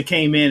Batista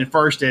came in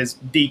first as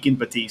Deacon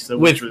Batista,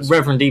 which was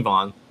Reverend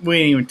Devon. We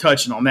ain't even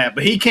touching on that,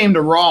 but he came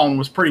to Raw and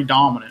was pretty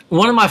dominant.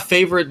 One of my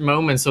favorite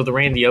moments of the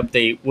Randy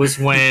update was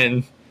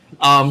when,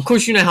 of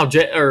course, you know how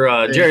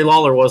Jerry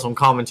Lawler was on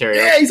commentary.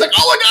 Yeah, he's like,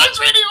 "Oh my God, it's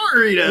Randy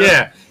Orton!"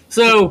 Yeah,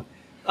 so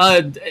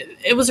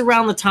it was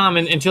around the time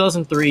in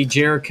 2003,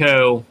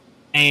 Jericho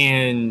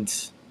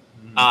and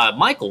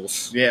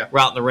Michaels were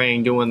out in the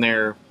ring doing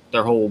their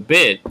whole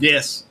bit.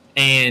 Yes.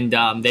 And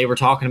they were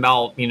talking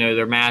about,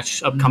 their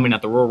match upcoming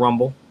at the Royal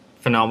Rumble.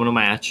 Phenomenal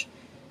match.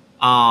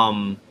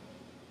 And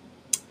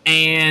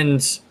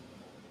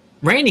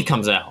Randy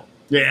comes out.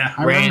 Yeah,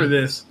 I remember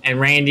this. And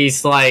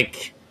Randy's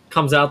like,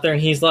 comes out there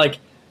and he's like,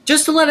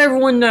 just to let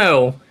everyone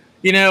know,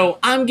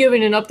 I'm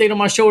giving an update on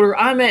my shoulder.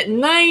 I'm at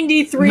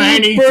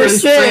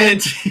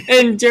 93%.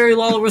 And Jerry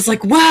Lawler was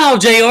like, wow,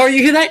 JR,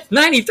 you hear that?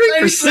 93%.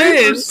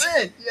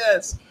 93%,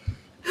 yes.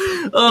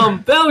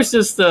 That was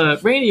just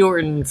Randy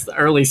Orton's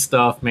early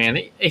stuff, man.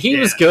 He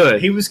was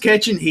good. He was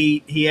catching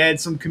heat. He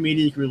had some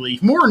comedic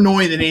relief. More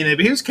annoying than anything,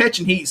 but he was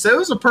catching heat. So it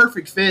was a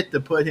perfect fit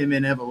to put him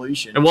in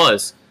Evolution. It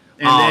was.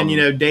 And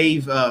then,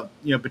 Dave,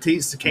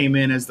 Batista came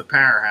in as the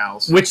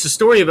powerhouse. Which the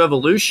story of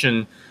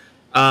Evolution,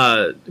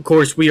 of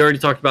course, we already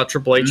talked about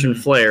Triple H and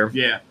Flair.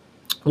 Yeah.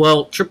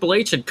 Well, Triple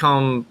H had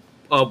come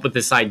up with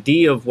this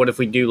idea of what if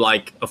we do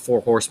like a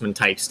Four Horsemen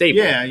type stable.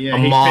 Yeah.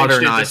 A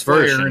modernized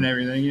version. And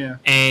everything, yeah.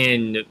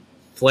 And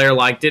Flair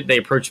liked it. They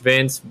approached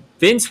Vince.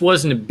 Vince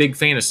wasn't a big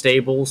fan of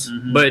stables,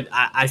 but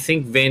I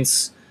think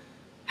Vince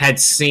had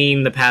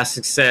seen the past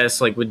success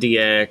like with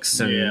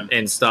DX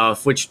and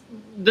stuff, which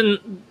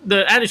the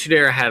Attitude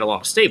Era had a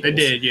lot of staples. It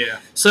did, yeah.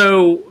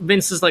 So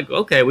Vince is like,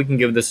 okay, we can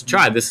give this a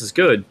try. This is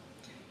good.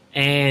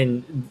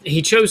 And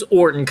he chose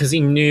Orton because he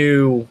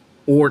knew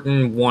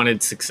Orton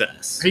wanted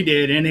success. He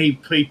did, and he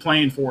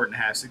planned for it to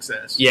have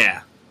success.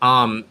 Yeah.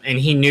 And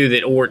he knew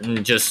that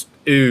Orton just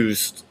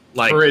oozed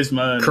like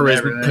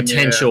charisma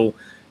potential.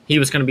 Yeah. He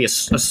was going to be a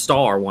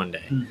star one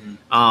day.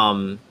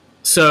 Mm-hmm.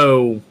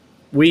 So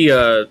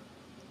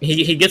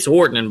he gets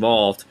Orton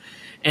involved,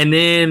 and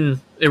then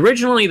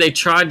originally they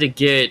tried to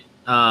get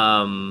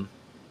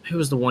who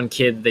was the one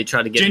kid they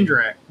tried to get?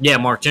 Jindrak. Yeah,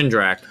 Mark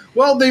Jindrak.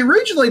 Well,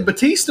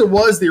 Batista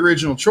was the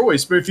original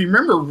choice, but if you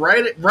remember,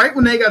 right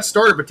when they got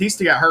started,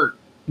 Batista got hurt.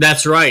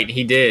 That's right,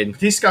 he did.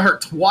 Batista got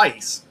hurt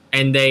twice.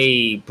 And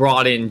they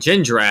brought in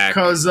Jindrak.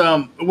 Because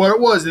what it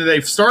was,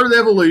 they started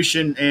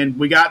Evolution, and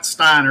we got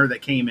Steiner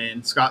that came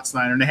in, Scott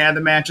Steiner, and they had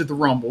the match at the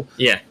Rumble.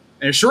 Yeah.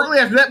 And shortly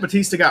after that,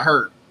 Batista got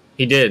hurt.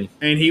 He did.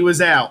 And he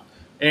was out.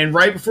 And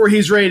right before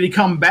he's ready to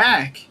come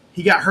back,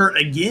 he got hurt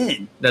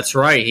again. That's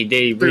right, he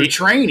did. Through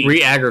training.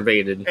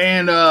 Re-aggravated.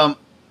 And,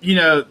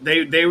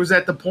 they was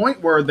at the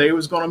point where they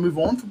was going to move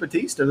on for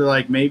Batista. They're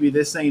like, maybe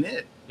this ain't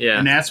it. Yeah.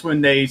 And that's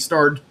when they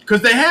started,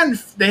 because they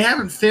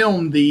haven't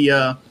filmed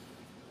the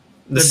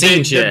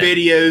scenes yet. The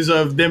videos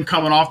of them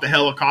coming off the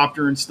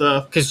helicopter and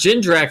stuff. Because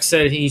Jindrak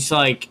said he's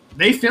like...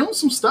 They filmed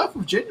some stuff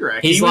with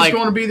Jindrak. He was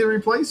going to be the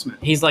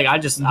replacement. He's like,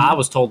 I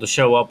was told to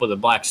show up with a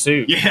black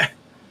suit. Yeah.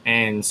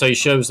 And so he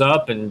shows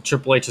up, and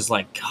Triple H is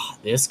like, God,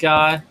 this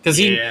guy? Because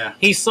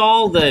he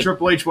saw that...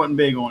 Triple H wasn't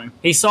big on him.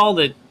 He saw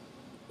that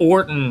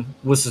Orton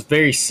was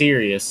very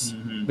serious,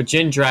 but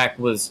Jindrak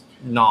was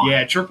not.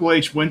 Yeah, Triple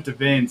H went to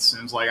Vince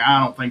and was like, I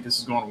don't think this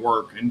is going to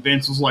work. And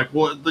Vince was like,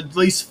 well, at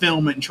least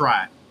film it and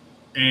try it.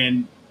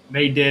 And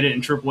they did it,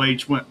 and Triple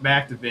H went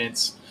back to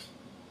Vince.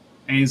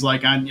 And he's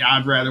like,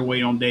 I'd rather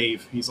wait on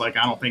Dave. He's like,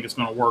 I don't think it's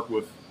going to work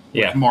with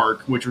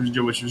Mark, which was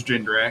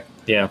Jindrak.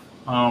 Yeah.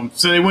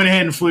 So they went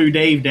ahead and flew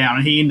Dave down,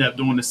 and he ended up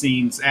doing the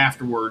scenes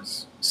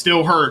afterwards.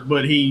 Still hurt,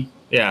 but he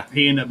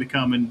ended up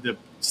becoming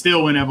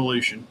still in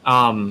Evolution.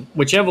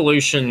 Which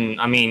Evolution,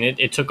 I mean,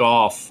 it took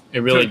off.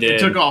 It really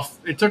did.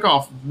 It took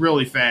off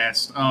really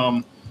fast.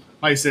 Like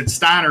I said,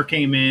 Steiner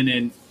came in,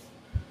 and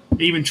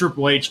even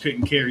Triple H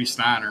couldn't carry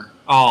Steiner.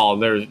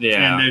 Oh,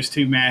 And those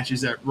two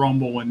matches at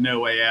Rumble and No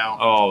Way Out.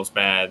 Oh, it was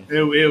bad.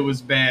 It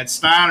was bad.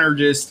 Steiner,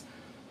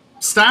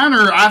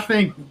 I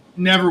think,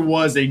 never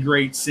was a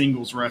great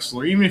singles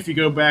wrestler. Even if you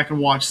go back and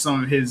watch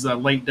some of his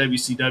late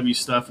WCW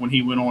stuff when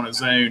he went on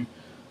his own.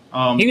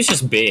 He was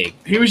just big.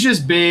 He was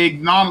just big.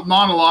 Not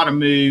a lot of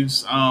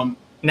moves.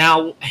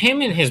 Now,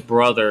 him and his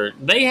brother,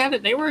 they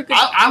were a good...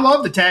 I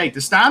love the tag.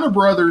 The Steiner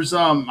brothers,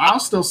 I'll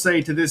still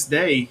say to this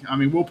day, I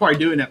mean, we'll probably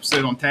do an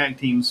episode on tag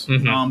teams,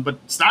 but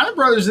Steiner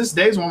brothers this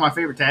day is one of my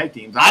favorite tag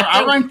teams.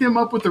 I rank them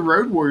up with the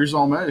Road Warriors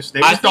almost.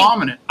 They were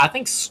dominant. I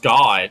think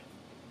Scott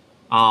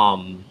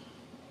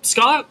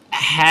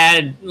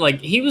had, like,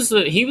 he was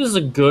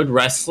a good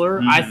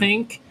wrestler, I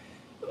think.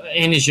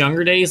 In his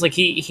younger days, like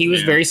he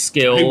was very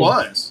skilled. He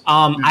was.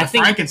 I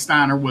think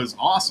Frankensteiner was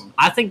awesome.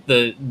 I think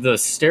the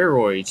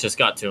steroids just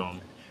got to him.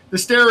 The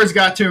steroids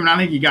got to him, and I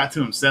think he got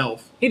to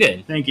himself. He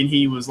did, thinking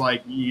he was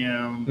like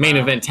main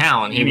event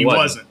talent. He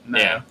wasn't. No.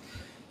 Yeah.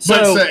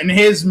 So and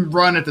his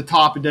run at the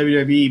top of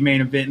WWE main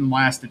event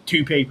lasted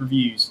 2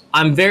 pay-per-views.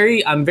 I'm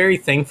very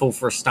thankful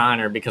for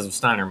Steiner because of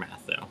Steiner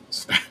Math, though.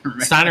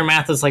 Steiner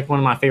Math is like one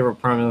of my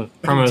favorite promos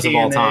TNA, of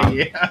all time.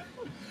 Yeah.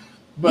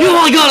 But, you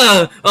only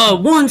got a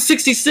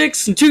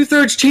 166 and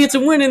 2/3 chance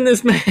of winning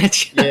this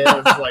match. Yeah,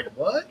 it's like,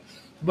 what?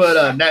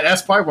 But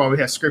that's probably why we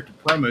have scripted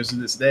promos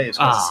in this day. It's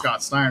because of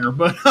Scott Steiner.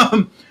 But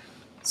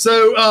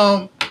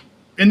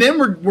and then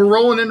we're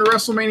rolling into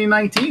WrestleMania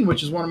 19,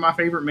 which is one of my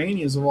favorite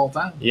manias of all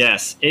time.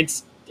 Yes,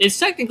 it's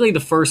technically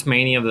the first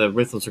mania of the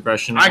Ruthless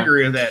Aggression Era. I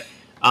agree with that.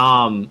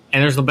 And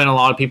there's been a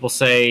lot of people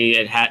say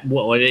it had.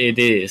 Well, it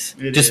is.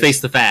 Just face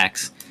the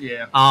facts.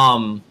 Yeah.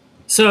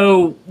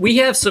 So we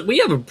have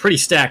a pretty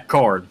stacked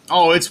card.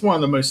 Oh, it's one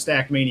of the most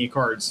stacked Mania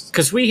cards.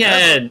 Because we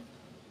had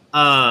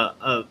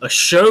a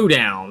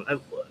showdown.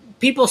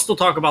 People still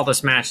talk about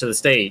this match to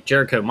this day,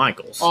 Jericho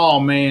Michaels.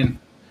 Oh, man.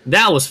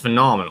 That was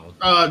phenomenal.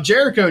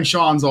 Jericho and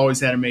Shawn's always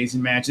had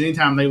amazing matches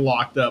anytime they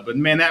locked up. But,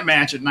 man, that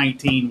match at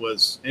 19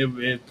 was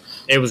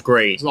it was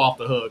great. It was off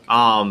the hook.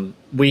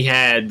 We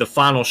had the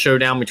final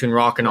showdown between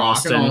Rock and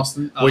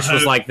Austin, which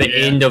was like the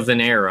end of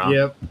an era.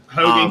 Yep.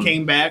 Hogan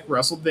came back,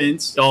 wrestled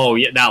Vince. Oh,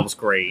 yeah, that was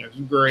great. That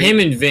was great. Him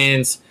and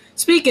Vince.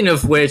 Speaking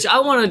of which, I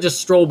want to just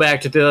stroll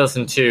back to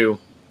 2002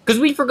 because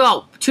we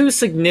forgot 2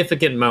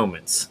 significant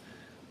moments.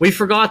 We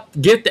forgot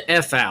Get the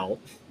F Out.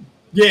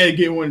 Yeah,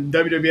 get one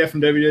WWF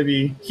and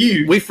WWE.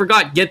 Huge. We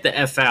forgot Get the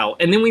F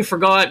Out. And then we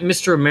forgot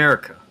Mr.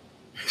 America.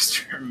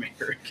 Mr.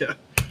 America.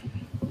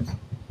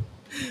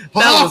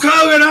 Hulk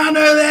Hogan, I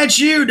know that's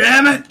you,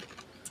 damn it.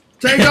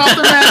 Take off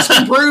the mask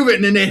and prove it.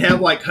 And then they'd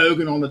have like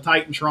Hogan on the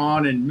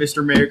Titantron and Mr.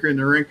 America in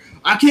the ring.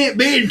 I can't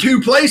be in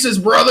 2 places,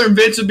 brother. And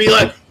Vince would be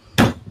like,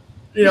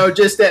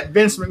 just that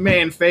Vince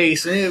McMahon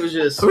face. And it was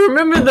just...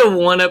 Remember the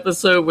one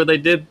episode where they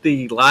did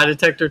the lie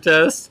detector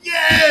test?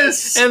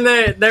 Yes! And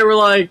they were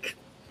like...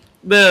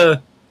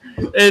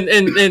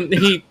 and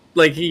he,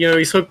 like,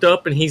 he's hooked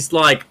up and he's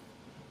like,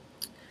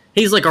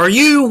 are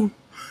you...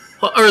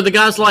 Or the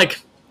guy's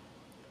like...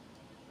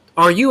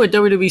 Are you a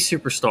WWE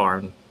superstar?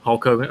 And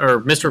Hulk Hogan or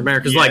Mr.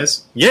 America's like,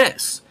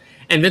 yes.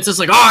 And Vince is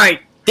like, all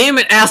right, damn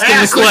it, ask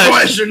him the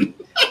question.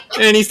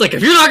 And he's like,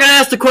 if you're not going to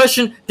ask the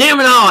question, damn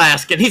it, I'll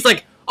ask it. He's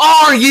like,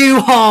 are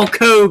you Hulk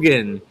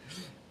Hogan?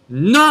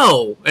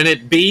 No. And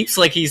it beeps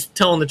like he's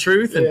telling the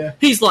truth. And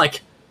he's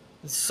like,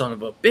 son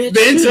of a bitch.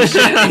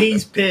 Vince,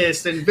 he's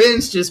pissed. And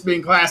Vince, just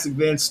being classic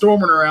Vince,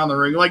 storming around the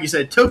ring. Like you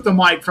said, took the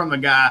mic from the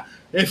guy.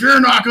 If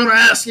you're not going to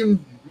ask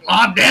him,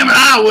 oh, damn it,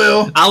 I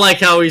will. I like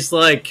how he's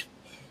like,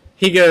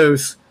 he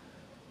goes,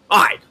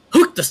 all right,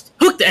 hook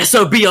the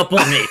SOB up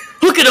on me.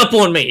 Hook it up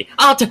on me.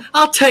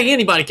 I'll tell you,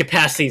 anybody can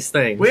pass these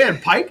things. We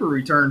had Piper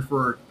return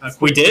for a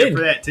quick hit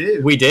for that,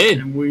 too. We did.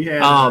 And we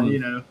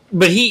had,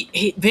 But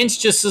Vince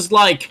just is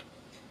like,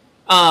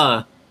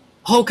 Hulk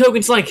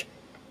Hogan's like,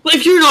 well,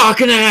 if you're not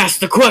going to ask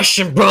the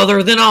question,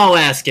 brother, then I'll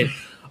ask it.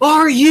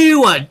 Are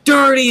you a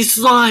dirty,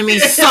 slimy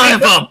son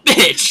of a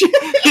bitch?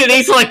 And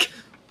he's like,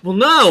 well,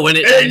 no. And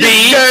it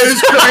goes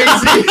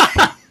crazy.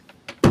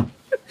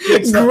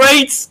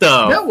 Great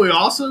stuff. Yeah, we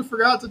also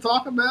forgot to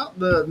talk about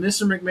the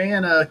Mr.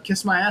 McMahon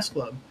Kiss My Ass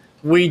Club.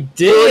 We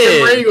did.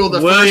 William Regal,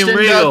 the first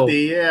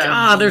inductee. Yeah.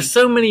 God, there's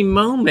so many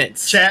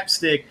moments.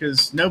 Chapstick,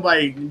 because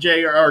nobody,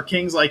 J.R.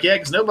 King's like, yeah,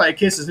 because nobody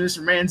kisses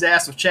Mr. McMahon's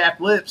ass with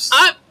chapped lips.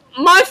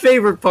 My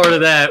favorite part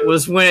of that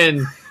was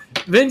when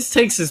Vince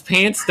takes his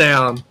pants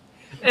down,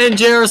 and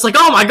JR's like,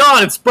 oh my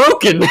God, it's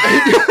broken.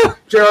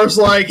 JR's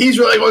like, he's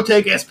really going to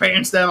take his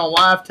pants down on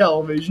live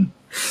television.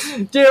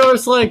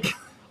 JR's like,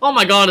 oh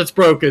my God, it's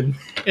broken.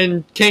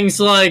 And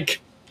King's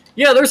like,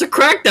 yeah, there's a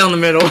crack down the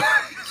middle.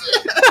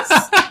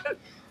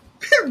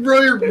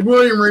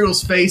 William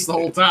Regal's face the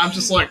whole time,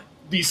 just like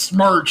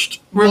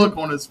besmirched look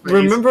on his face.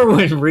 Remember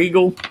when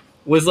Regal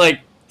was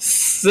like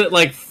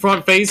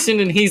front facing,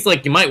 and he's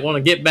like, you might want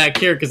to get back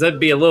here because that'd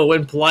be a little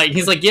impolite. And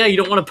he's like, yeah, you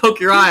don't want to poke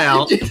your eye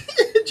out.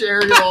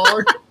 Jerry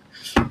Lawler.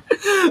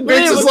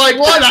 Vince is like,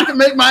 what? I can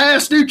make my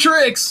ass do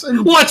tricks.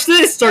 And watch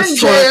this. Starts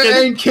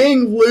twerking. And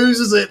King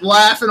loses it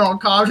laughing on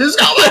commentary.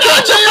 Oh my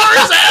God,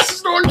 JR's ass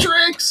is doing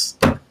tricks.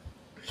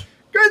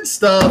 Good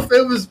stuff.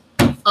 It was,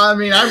 I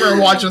remember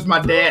watching with my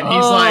dad, and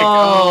he's like,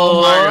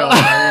 oh my God.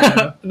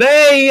 Yeah.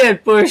 They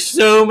had pushed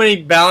so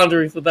many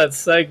boundaries with that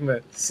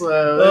segment.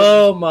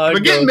 So, my God.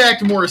 But getting back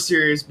to more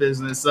serious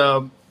business,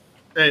 that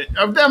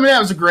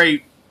was a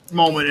great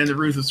moment in the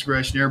Ruthless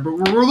Aggression Era.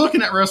 But we're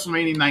looking at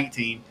WrestleMania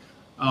 19.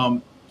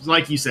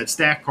 Like you said,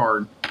 stack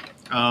card.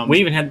 We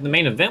even had the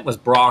main event was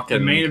Brock and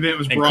the main event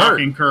was Brock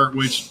and Kurt,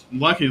 which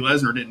luckily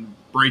Lesnar didn't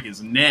break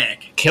his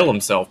neck, kill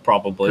himself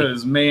probably,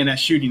 because man, that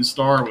shooting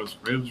star was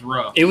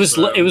rough. It was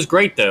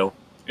great though.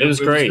 It was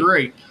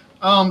great.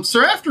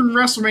 So after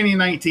WrestleMania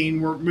 19,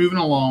 we're moving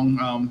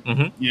along.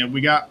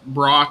 We got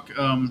Brock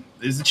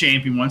is the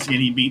champion once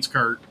again. He beats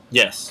Kurt.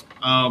 Yes.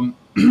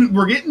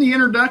 We're getting the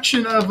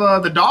introduction of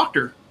the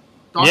Doctor.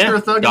 Dr.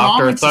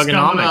 Thugonomics is coming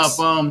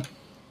up.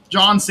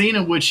 John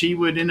Cena, which he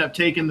would end up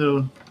taking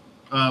the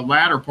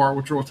latter part,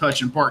 which we'll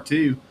touch in part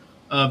 2,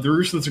 of the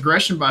Ruthless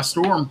Aggression by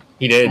storm.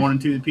 He did. Going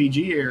into the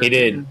PG era. He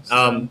did.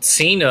 So.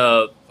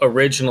 Cena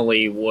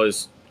originally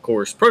was, of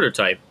course,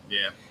 Prototype.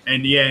 Yeah.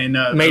 And in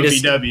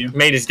OVW.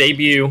 Made his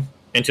debut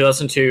in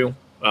 2002.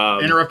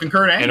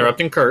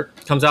 Interrupting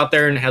Kurt. Comes out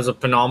there and has a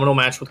phenomenal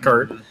match with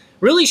Kurt. Mm-hmm.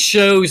 Really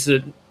shows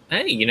that,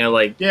 hey,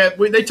 Yeah,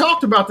 they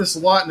talked about this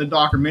a lot in the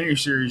documentary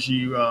series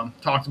you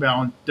talked about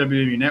on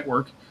WWE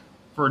Network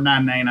for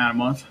 $9.99 a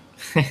month.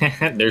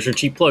 There's your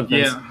cheap plug,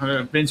 Vince.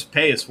 Yeah, Vince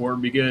pay us for it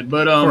would be good.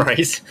 But right.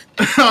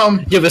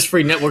 Give us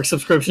free network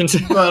subscriptions.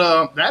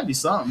 But that'd be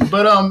something.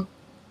 But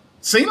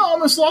Cena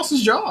almost lost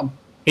his job.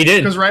 He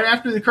did. Because right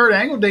after the Kurt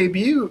Angle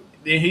debut,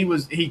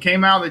 he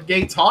came out of the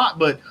gates hot,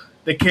 but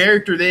the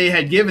character they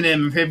had given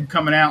him of him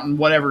coming out in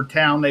whatever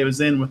town they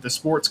was in with the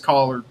sports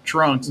collar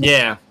trunks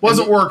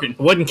wasn't working.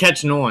 Wasn't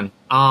catching on.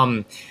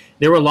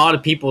 There were a lot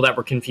of people that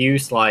were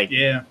confused,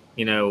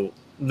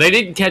 they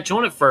didn't catch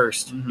on at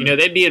first. Mm-hmm.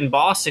 They'd be in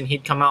Boston,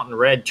 he'd come out in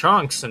red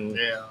trunks, and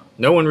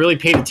no one really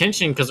paid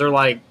attention because they're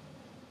like,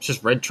 it's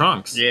just red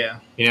trunks. Yeah.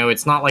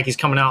 It's not like he's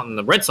coming out in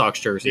the Red Sox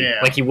jersey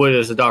like he would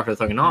as a Dr.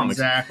 Thugonomics.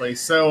 Exactly.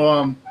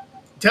 So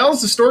tell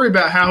us the story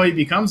about how he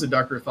becomes a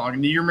Dr.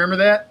 Thugonomics. Do you remember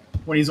that?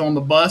 When he's on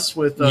the bus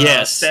with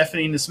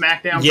Stephanie in the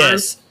SmackDown Yes.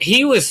 first?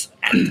 He was,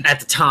 at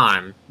the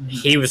time,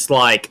 he was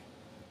like,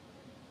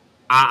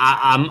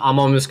 I'm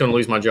almost going to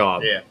lose my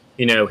job. Yeah.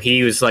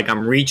 He was like,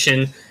 I'm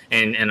reaching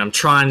and I'm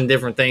trying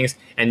different things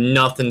and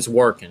nothing's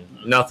working.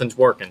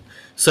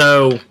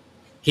 So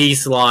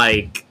he's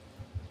like,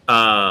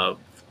 I'm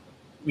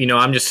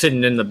just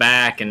sitting in the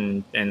back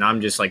and I'm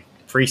just like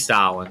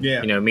freestyling.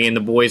 Yeah. Me and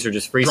the boys are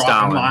just freestyling.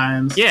 Dropping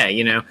lines.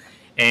 Yeah,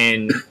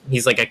 and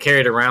he's like, I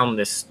carried around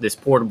this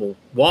portable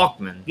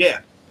Walkman.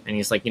 Yeah. And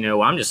he's like,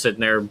 I'm just sitting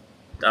there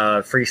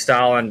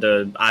freestyling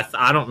to,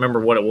 I don't remember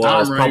what it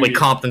was, probably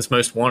Compton's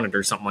Most Wanted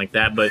or something like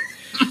that. But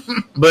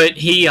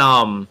he,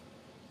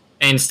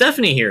 and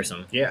Stephanie hears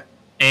him. Yeah.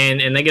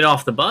 And they get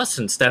off the bus,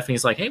 and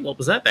Stephanie's like, "Hey, what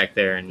was that back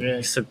there?" And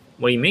he said,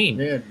 "What do you mean?"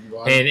 Yeah,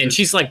 and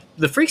she's like,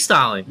 "The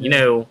freestyling. You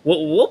know, what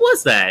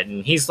was that?"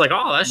 And he's like,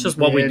 "Oh, that's just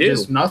what we do.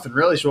 Just nothing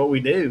really. It's what we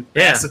do.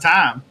 That's the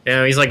time." You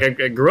know, he's like,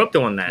 "I grew up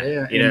doing that."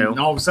 Yeah, you know. And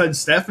all of a sudden,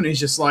 Stephanie's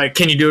just like,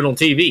 "Can you do it on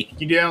TV?" "Can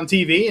you do it on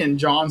TV?" And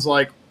John's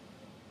like,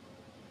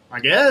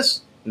 "I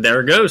guess."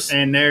 There it goes.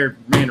 And the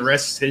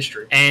rest is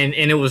history. And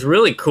it was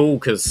really cool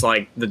because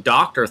like the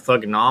Dr.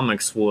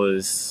 Thugonomics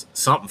was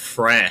something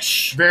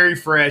fresh, very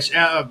fresh.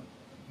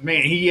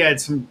 Man, he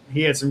had some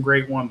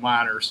great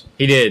one-liners.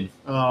 He did.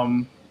 I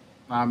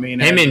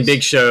mean, him and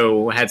Big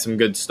Show had some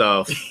good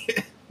stuff.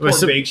 Poor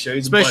Big Show,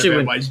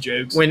 especially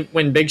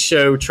when Big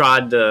Show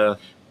tried to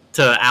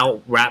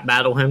out rap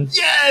battle him.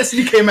 Yes,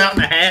 he came out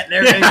in a hat and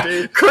everything. Yeah.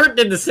 Too. Kurt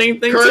did the same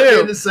thing Kurt too.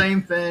 did the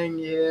same thing.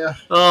 Yeah.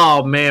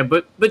 Oh man,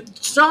 but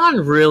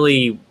John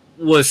really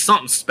was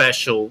something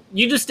special.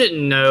 You just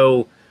didn't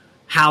know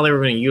how they were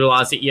going to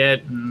utilize it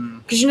yet,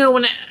 because you know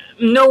when.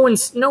 No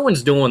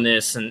one's doing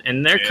this,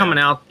 and they're coming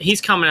out.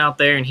 He's coming out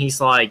there, and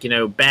he's like, you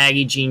know,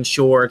 baggy jean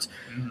shorts,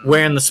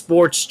 wearing the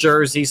sports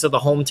jerseys of the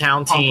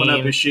hometown team,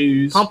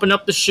 pumping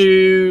up the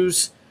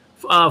shoes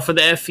for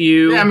the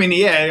FU. Yeah, I mean,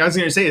 I was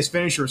gonna say his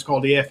finisher was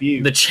called the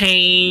FU. The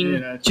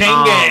chain,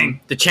 chain gang,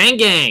 the chain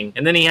gang,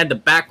 and then he had the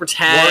backwards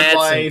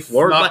hats,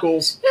 Word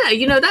Knuckles. Yeah,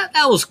 you know that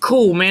was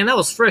cool, man. That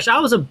was fresh. I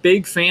was a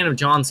big fan of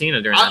John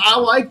Cena during that time. I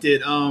liked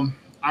it.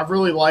 I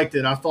really liked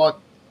it.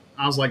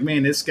 I was like,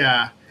 man, this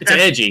guy. It's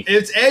edgy.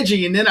 It's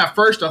edgy. And then at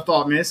first I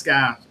thought, man, this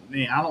guy,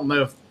 I don't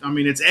know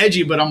it's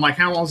edgy, but I'm like,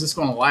 how long is this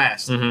going to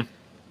last? Mm-hmm.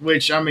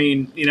 Which, I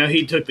mean, you know,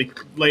 he took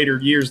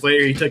years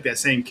later, he took that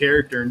same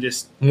character and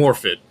just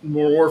morphed it,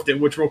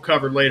 which we'll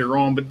cover later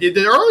on. But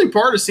the early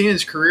part of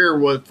Cena's career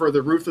for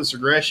the Ruthless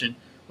Aggression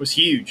was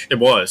huge. It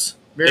was.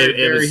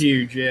 Very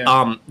huge,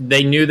 yeah.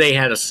 They knew they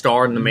had a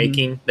star in the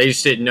making. They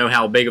just didn't know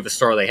how big of a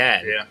star they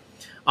had. Yeah.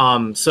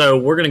 So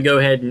we're going to go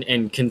ahead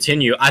and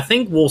continue. I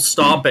think we'll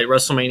stop at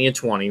WrestleMania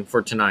 20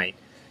 for tonight.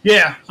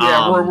 Yeah.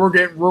 We're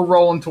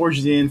rolling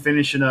towards the end,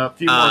 finishing up. A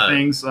few more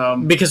things.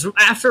 Because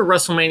after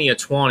WrestleMania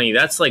 20,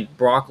 that's like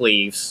Brock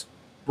leaves.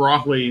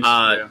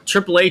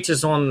 Triple H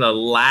is on the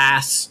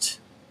last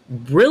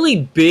really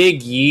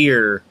big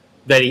year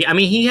that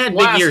he had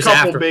big years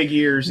after. Big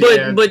years,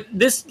 but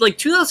this like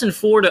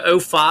 2004 to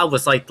 05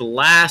 was like the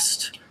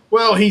last.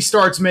 Well, he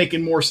starts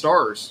making more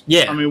stars.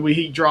 Yeah. I mean,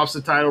 he drops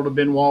the title to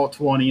Benoit at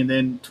 20, and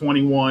then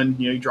 21,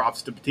 he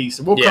drops it to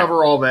Batista. We'll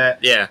cover all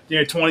that. Yeah.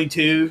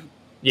 22,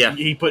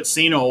 he put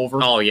Cena over.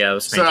 Oh, yeah, it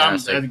was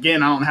fantastic. So,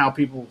 again, I don't know how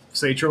people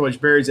say Triple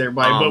H buries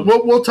everybody,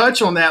 but we'll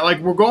touch on that. Like,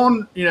 we're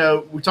going,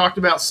 we talked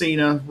about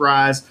Cena,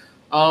 Rise.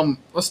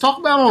 Let's talk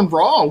about on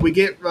Raw.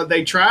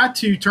 They tried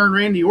to turn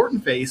Randy Orton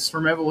face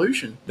from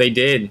Evolution. They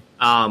did,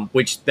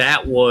 which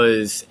that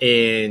was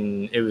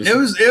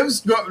it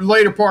was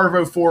later part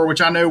of 04, which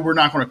I know we're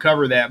not going to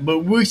cover that, but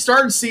we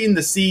started seeing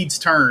the seeds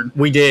turn.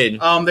 We did.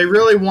 They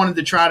really wanted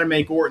to try to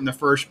make Orton the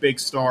first big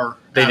star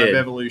of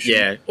Evolution.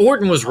 Yeah,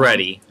 Orton was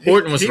ready. He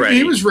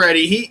was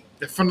ready.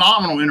 The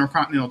phenomenal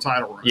Intercontinental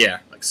title run. Yeah.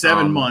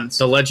 7 months.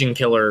 The Legend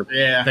Killer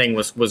thing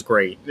was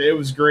great. It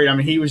was great. I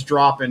mean, he was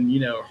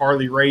dropping,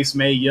 Harley Race,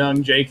 Mae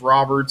Young, Jake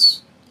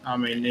Roberts. I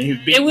mean, he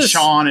beat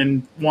Shawn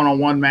in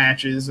one-on-one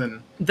matches.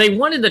 And they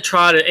wanted to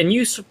try to, and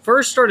you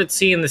first started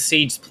seeing the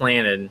seeds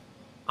planted.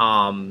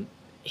 I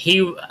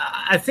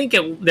think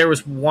there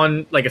was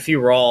a few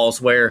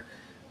Raws where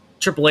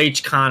Triple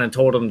H kind of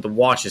told him to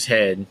watch his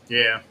head.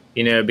 Yeah.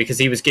 Because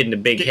he was getting a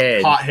big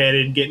head.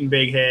 Hot-headed, getting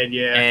big head,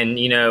 yeah.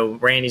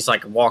 And, Randy's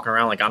like walking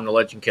around like, I'm the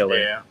Legend Killer.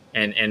 Yeah.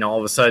 And all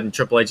of a sudden,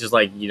 Triple H is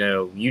like,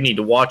 you need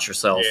to watch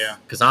yourself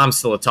because I'm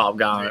still a top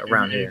guy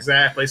around here.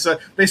 Exactly. So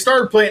they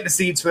started planting the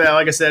seeds for that.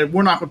 Like I said,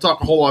 we're not going to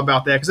talk a whole lot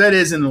about that because that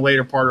is in the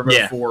later part of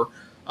 04.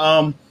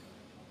 I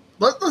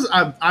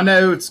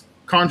know it's a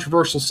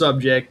controversial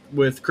subject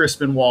with Chris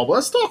Benoit, but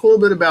let's talk a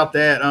little bit about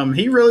that.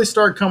 He really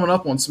started coming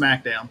up on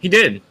SmackDown. He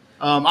did.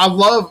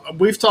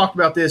 We've talked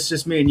about this,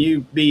 just me and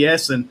you,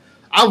 BS, and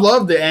I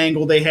love the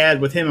angle they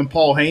had with him and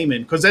Paul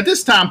Heyman because at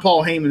this time,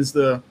 Paul Heyman's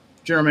the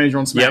general manager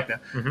on SmackDown.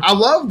 Yep. Mm-hmm. I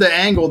love the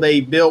angle they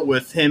built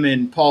with him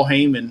and Paul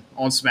Heyman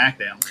on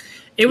SmackDown.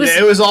 It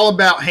was all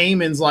about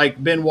Heyman's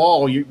like,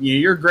 Benoit,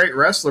 you're a great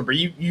wrestler, but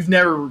you've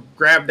never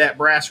grabbed that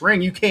brass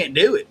ring. You can't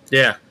do it.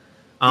 Yeah.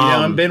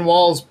 And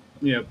Benoit's,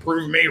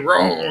 prove me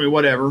wrong or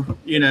whatever,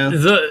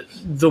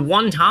 The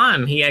one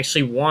time he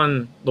actually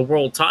won the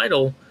world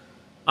title,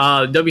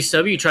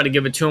 WCW tried to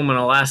give it to him in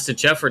a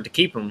last-ditch effort to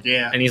keep him.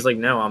 Yeah. And he's like,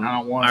 no,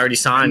 I already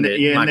signed it.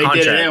 Yeah, my and they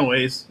contract. did it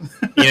anyways.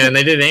 And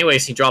they did it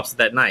anyways. He drops it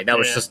that night. That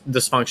was just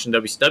dysfunction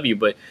WCW.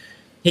 But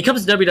he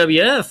comes to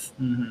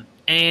WWF,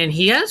 and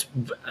he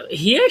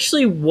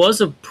actually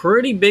was a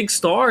pretty big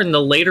star in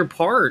the later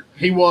part.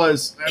 He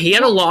was. He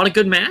had a lot of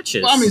good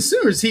matches. Well, as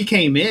soon as he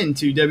came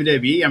into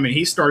WWE,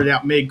 he started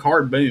out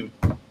mid-card, boom.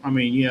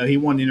 He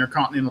won the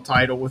Intercontinental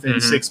title within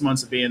 6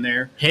 months of being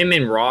there. Him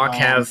and Rock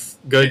have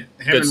good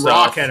stuff.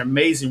 Rock had an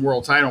amazing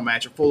world title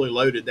match at Fully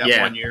Loaded that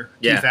 1 year,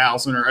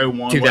 2000 or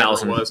 01, 2000.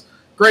 whatever it was.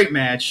 Great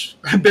match.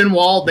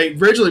 Benoit, they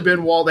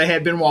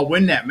had Benoit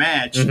win that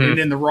match, and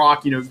then The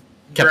Rock,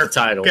 kept the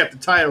title. Kept the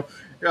title.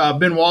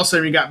 Benoit said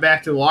when he got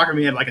back to the locker room,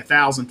 he had like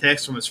 1,000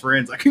 texts from his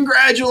friends, like,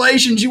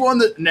 "Congratulations, you won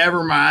the."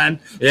 Never mind.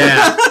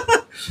 Yeah.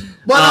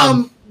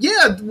 But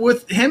yeah,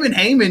 with him and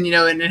Heyman, you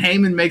know, and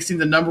Heyman makes him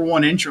the number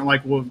one entrant.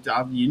 Like, well,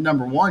 you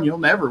number one, you'll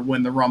never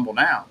win the Rumble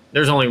now.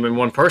 There's only been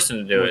one person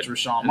to do it. Which was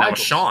Shawn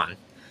Michaels. Michaels. That was Shawn.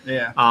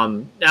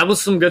 Yeah. That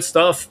was some good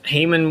stuff.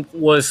 Heyman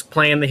was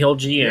playing the heel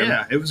GM.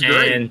 Yeah, it was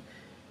great.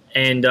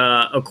 And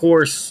of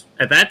course,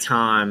 at that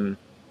time,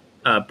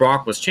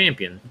 Brock was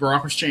champion.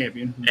 Brock was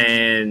champion.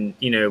 And,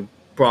 you know,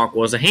 Brock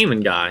was a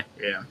Heyman guy.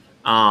 Yeah.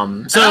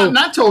 So and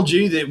I told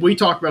you that we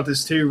talked about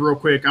this too, real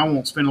quick. I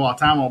won't spend a lot of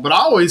time on it, but I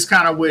always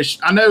kind of wish.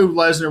 I know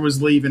Lesnar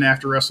was leaving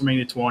after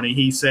WrestleMania 20.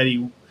 He said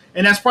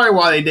and that's probably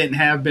why they didn't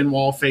have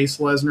Benoit face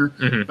Lesnar.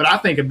 Mm-hmm. But I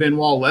think a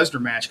Benoit Lesnar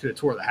match could have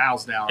tore the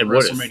house down at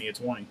WrestleMania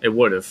 20. It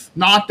would have.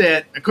 Not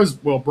that,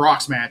 because, well,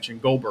 Brock's match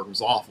and Goldberg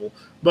was awful.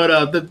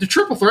 But the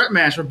triple threat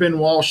match with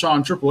Benoit,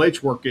 Shawn, Triple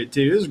H worked good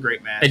too. It was a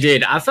great match. It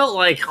did. I felt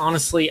like,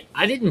 honestly,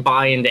 I didn't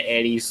buy into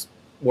Eddie's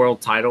world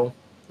title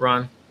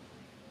run.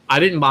 I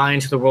didn't buy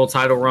into the world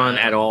title run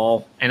at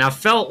all. And I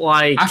felt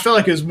like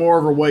it was more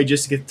of a way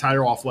just to get the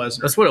title off Lesnar.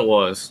 That's what it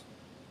was.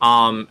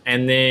 And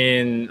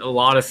then a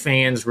lot of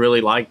fans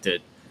really liked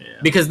it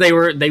because they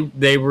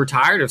were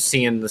tired of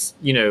seeing this,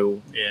 you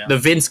know, the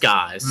Vince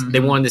guys. Mm-hmm. They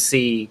wanted to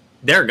see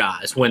their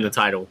guys win the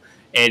title.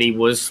 Eddie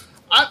was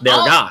their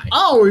guy. I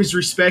always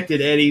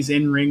respected Eddie's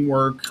in-ring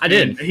work. I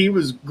did. He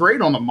was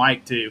great on the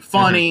mic too.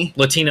 Funny. Mm-hmm.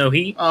 Latino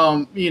heat.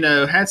 You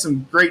know, had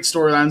some great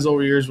storylines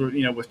over the years with,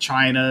 you know, with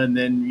China and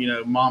then, you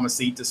know,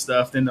 Mamacita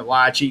stuff, then the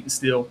lie, cheat, and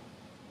steal.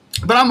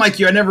 But I'm like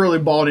you, I never really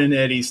bought into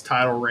Eddie's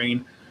title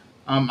reign.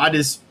 I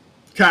just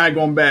kind of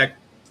going back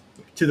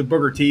to the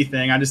Booker T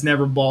thing, I just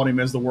never bought him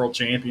as the world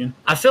champion.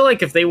 I feel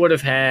like if they would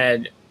have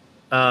had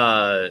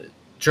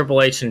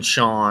Triple H and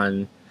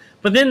Shawn,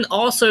 but then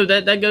also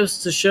that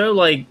goes to show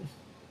like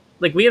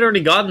we had already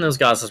gotten those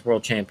guys as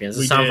world champions.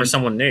 It's time for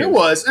someone new. It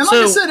was, and like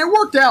I said, it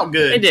worked out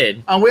good. It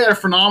did. We had a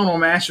phenomenal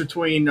match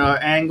between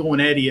Angle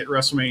and Eddie at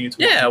WrestleMania 20.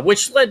 Yeah,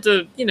 which led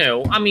to, you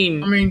know, I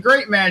mean,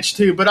 great match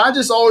too. But I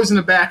just always in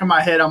the back of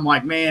my head, I'm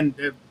like, man.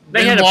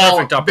 They had a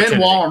perfect opportunity.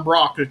 Benoit and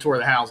Brock could have tore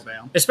the house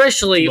down.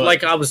 Especially,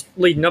 like I was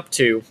leading up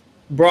to,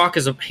 Brock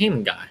is a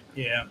Heyman guy.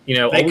 Yeah. You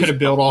know, they could have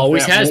built off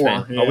always that has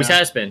more. Been. Yeah. Always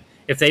has been.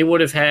 If they would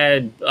have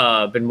had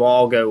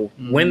Benoit go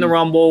win the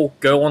Rumble,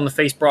 go on the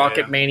face Brock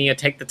at Mania,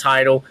 take the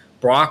title,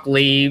 Brock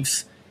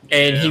leaves,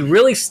 and he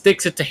really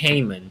sticks it to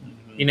Heyman.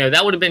 You know,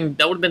 that would have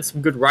been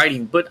some good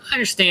writing. But I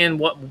understand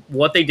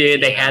what they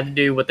did. They had to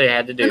do what they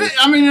had to do.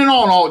 And in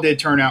all, it did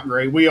turn out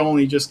great. We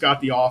only just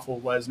got the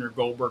awful Lesnar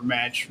Goldberg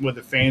match where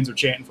the fans are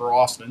chanting for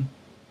Austin.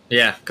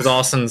 Yeah, because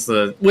Austin's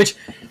which,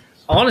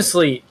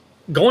 honestly,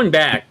 going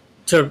back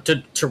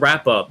to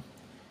wrap up,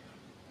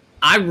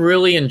 I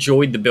really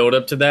enjoyed the build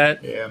up to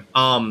that. Yeah.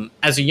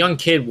 As a young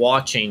kid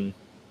watching,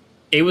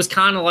 it was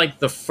kind of like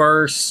the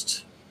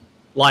first,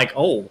 like,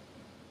 oh,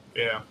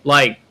 yeah,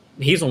 like.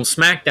 He's on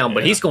SmackDown,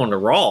 but he's going to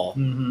Raw.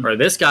 Mm-hmm. Or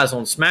this guy's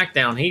on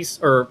SmackDown.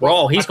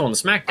 Raw. He's going to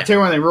SmackDown. I'll tell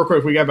you one thing real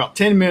quick. We got about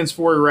 10 minutes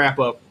before we wrap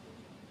up.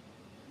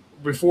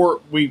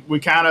 Before we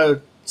kind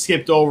of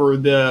skipped over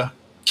the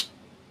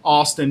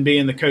Austin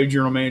being the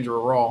co-general manager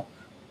of Raw.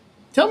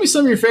 Tell me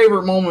some of your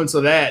favorite moments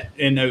of that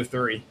in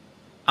 03.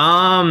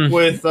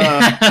 With okay,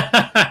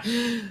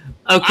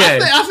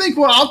 I think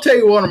I'll tell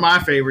you one of my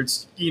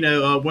favorites. You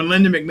know, when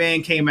Linda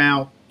McMahon came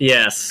out.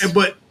 Yes,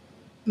 but.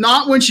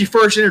 Not when she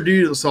first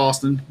introduced us,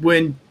 Austin,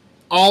 when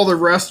all the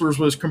wrestlers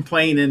was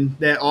complaining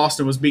that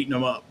Austin was beating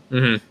them up.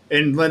 Mm-hmm.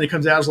 And Linda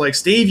comes out and is like,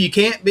 Steve, you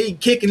can't be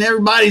kicking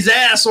everybody's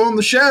ass on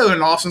the show.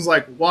 And Austin's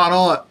like, why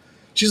not?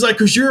 She's like,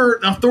 because you're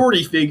an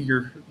authority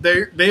figure.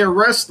 They are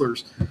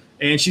wrestlers.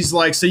 And she's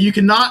like, so you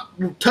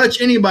cannot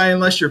touch anybody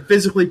unless you're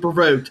physically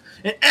provoked.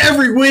 And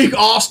every week,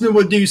 Austin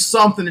would do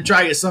something to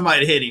try to get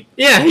somebody to hit him.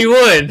 Yeah, he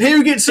would. He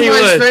would get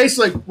somebody's face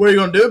like, what are you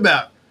going to do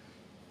about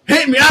it?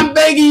 Hit me. I'm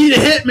begging you to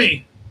hit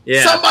me.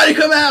 Yeah. Somebody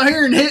come out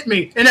here and hit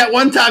me. And at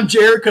one time,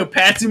 Jericho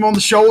pats him on the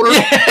shoulder.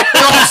 Yeah. And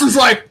Austin's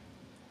like,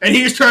 and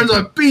he just turns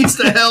and beats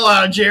the hell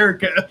out of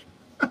Jericho.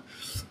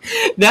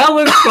 That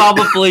was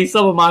probably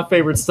some of my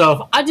favorite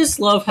stuff. I just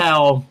love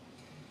how,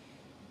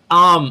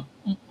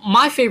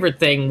 my favorite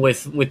thing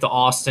with the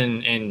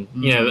Austin and,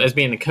 you know, as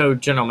being the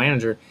co-general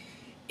manager,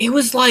 it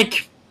was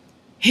like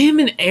him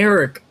and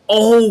Eric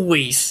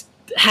always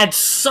had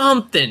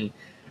something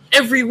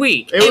every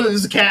week. It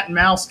was a cat and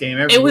mouse game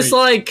every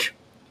week.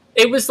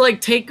 It was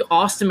like take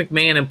Austin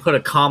McMahon and put a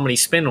comedy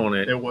spin on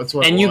it.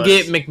 You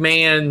get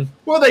McMahon,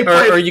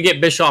 or you get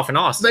Bischoff and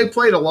Austin. They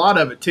played a lot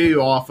of it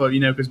too off of, you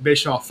know, because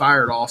Bischoff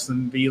fired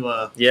Austin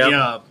via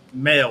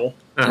mail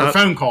or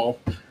phone call.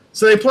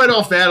 So they played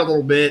off that a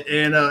little bit,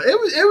 and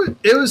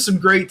it was some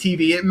great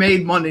TV. It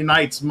made Monday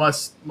nights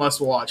must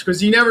watch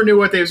because you never knew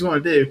what they was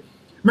going to do.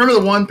 Remember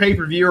the one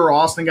pay-per-view where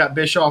Austin got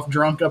Bischoff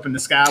drunk up in the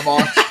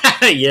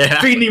skybox?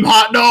 Yeah, feeding him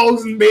hot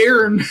dogs and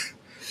beer and.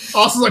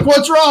 Austin's like,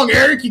 what's wrong,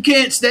 Eric? You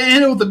can't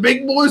stand it with the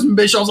big boys? And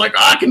Bischoff's like,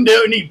 I can do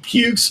it. And he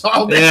pukes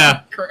all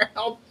down the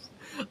crowd.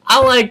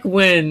 I like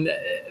when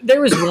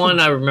there was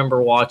one I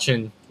remember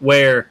watching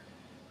where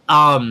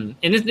And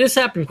this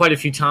happened quite a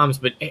few times,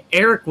 but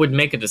Eric would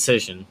make a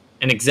decision,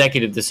 an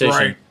executive decision,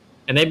 Right.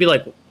 and they'd be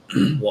like,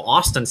 well,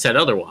 Austin said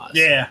otherwise.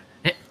 Yeah.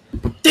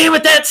 Damn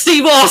it, that's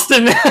Steve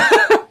Austin!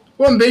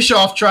 When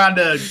Bischoff tried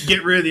to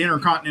get rid of the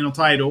Intercontinental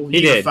title,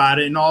 He unified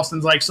it, and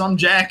Austin's like, some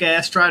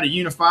jackass tried to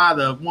unify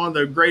one of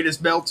the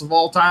greatest belts of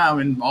all time,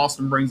 and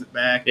Austin brings it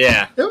back.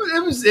 Yeah.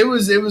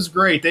 It was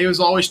great. They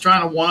was always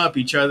trying to one up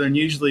each other, and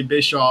usually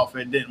Bischoff,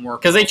 it didn't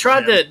work. Because they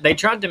tried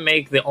to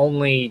make the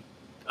only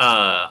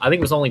I think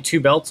it was only 2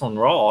 belts on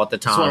Raw at the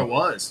time. That's what it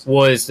was.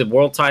 Was the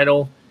world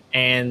title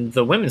and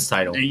the women's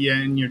title.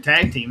 And your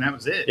tag team, that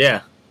was it.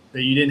 Yeah.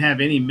 That you didn't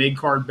have any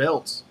mid-card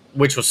belts.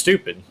 Which was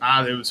stupid.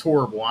 It was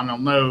horrible. I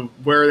don't know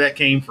where that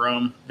came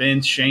from.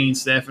 Vince, Shane,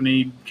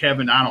 Stephanie,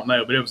 Kevin, I don't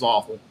know, but it was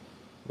awful.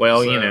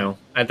 Well,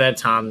 at that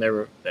time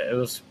it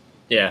was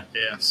Yeah.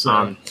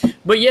 So.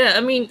 But yeah,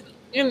 I mean,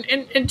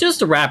 and just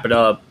to wrap it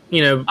up,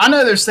 I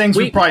know there's things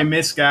we probably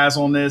missed, guys,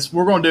 on this.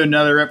 We're going to do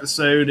another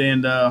episode,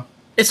 and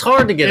it's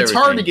hard to get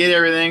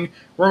everything.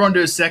 We're going to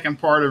do a second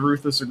part of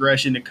Ruthless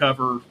Aggression to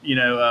cover,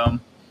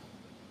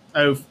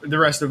 the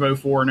rest of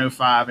 04 and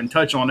 05 and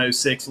touch on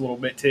 06 a little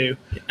bit too.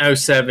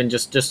 07,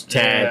 just a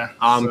tad.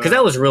 Because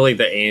that was really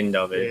the end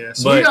of it. Yeah.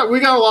 So we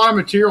got a lot of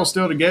material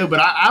still to go, but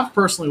I've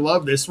personally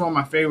loved this. It's one of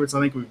my favorites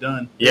I think we've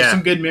done. There's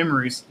some good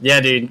memories.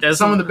 Yeah, dude. That's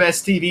some of the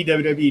best TV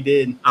WWE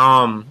did.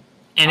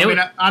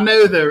 I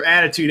know the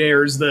Attitude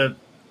Era is the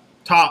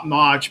top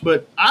notch,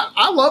 but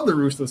I love the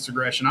Ruthless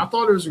Aggression. I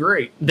thought it was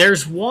great.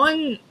 There's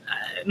one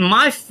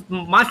my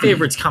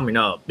favorite's coming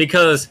up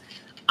because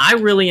I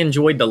really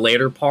enjoyed the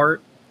later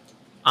part.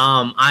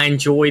 I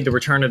enjoyed the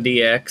Return of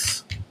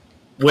DX.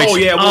 We'll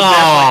definitely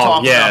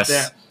talk about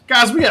that.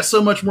 Guys, we got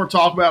so much more to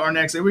talk about our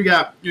next. We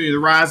got the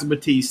rise of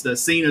Batista.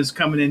 Cena's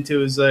coming into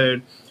his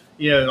own.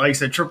 Like I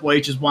said, Triple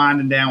H is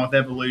winding down with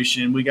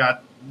Evolution. We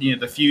got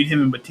the feud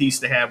him and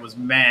Batista had was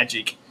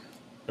magic.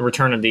 The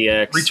Return of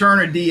DX. Return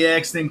of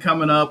DX then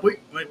coming up.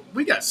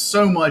 We got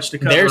so much to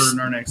cover in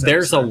our next episode.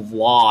 There's a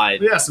lot.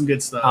 We got some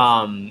good stuff.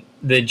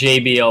 The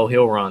JBL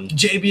Hill Run.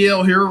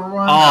 JBL Hill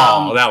Run.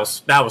 Oh, that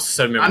was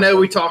so memorable. I know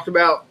we talked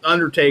about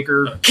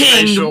Undertaker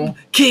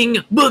King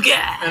Booker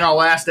in our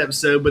last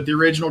episode, but the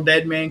original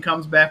Dead Man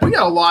comes back. We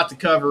got a lot to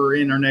cover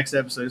in our next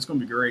episode. It's going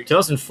to be great.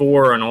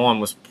 2004 and on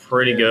was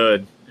pretty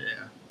good. Yeah.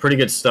 Pretty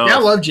good stuff. Yeah, I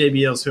love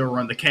JBL's Hill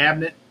Run. The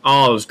Cabinet.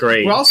 Oh, it was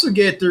great. We also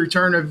get the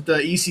return of the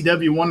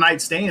ECW One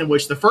Night Stand,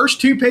 which the first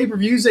 2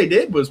 pay-per-views they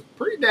did was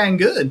pretty dang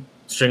good.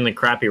 Extremely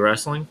crappy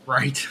wrestling.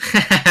 Right.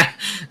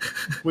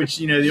 Which,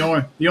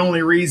 the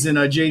only reason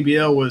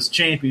JBL was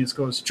champion is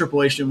because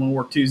Triple H didn't want to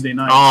work Tuesday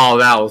night. Oh,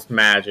 that was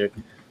magic.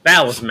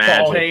 Paul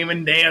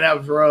Heyman, damn, that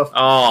was rough.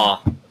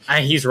 Oh,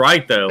 he's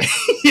right, though.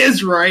 He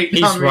is right.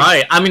 He's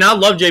right. I mean, I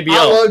love JBL.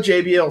 I love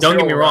JBL. Don't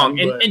get me wrong.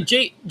 And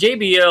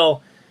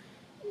JBL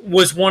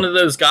was one of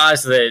those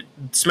guys that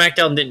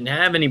SmackDown didn't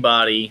have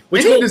anybody.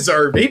 Which he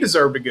deserved a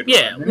good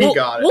run. He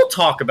got it. We'll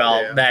talk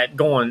about that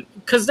going,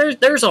 because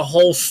there's a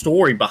whole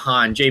story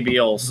behind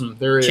JBL's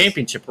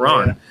championship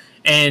run. Yeah.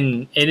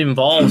 And it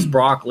involves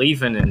Brock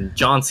leaving and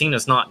John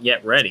Cena's not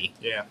yet ready.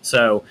 Yeah.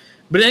 So,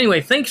 but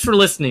anyway, thanks for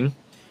listening.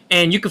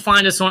 And you can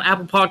find us on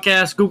Apple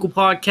Podcasts, Google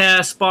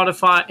Podcasts,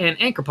 Spotify,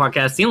 and Anchor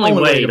Podcasts, the only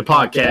way to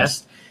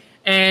podcast.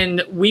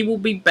 And we will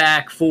be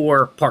back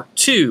for part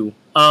 2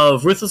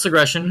 of Ruthless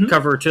Aggression,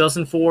 cover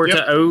 2004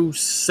 to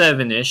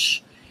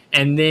 07-ish.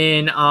 And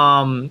then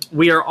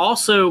we are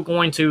also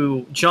going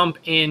to jump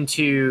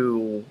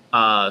into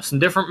some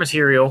different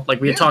material, like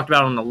we had talked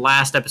about on the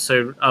last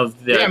episode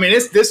of the. Yeah, I mean,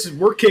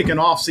 we're kicking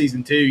off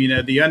season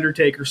 2. The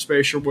Undertaker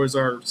special was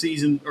our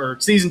season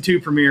 2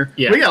 premiere.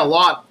 Yeah. We got a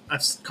lot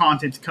of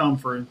content to come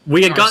for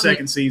our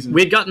second season. We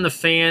had gotten the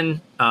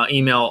fan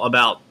email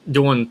about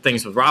doing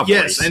things with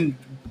rivalries. Yes, and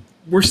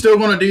we're still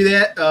going to do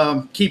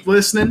that. Keep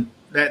listening.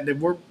 That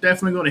we're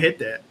definitely going to hit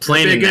that. It'll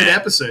be a good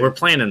episode. We're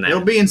planning that.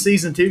 It'll be in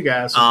season 2,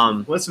 guys.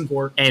 So listen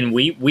for it. And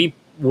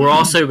we're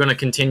also going to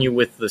continue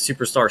with the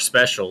Superstar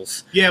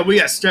specials. Yeah, we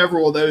got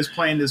several of those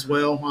planned as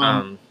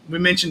well. We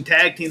mentioned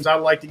tag teams.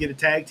 I'd like to get a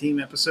tag team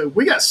episode.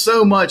 We got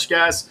so much,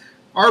 guys.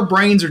 Our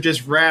brains are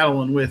just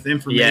rattling with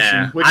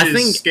information, which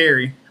is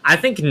scary. I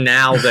think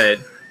now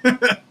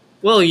that,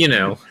 well,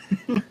 I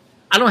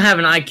don't have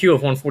an IQ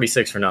of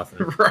 146 for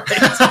nothing. Right.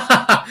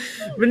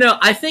 But no,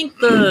 I think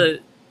we're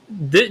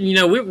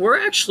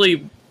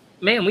actually,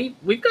 man,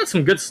 we've got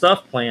some good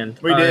stuff planned.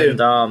 We do.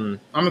 And,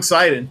 I'm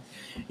excited.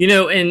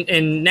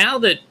 And now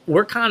that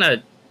we're kind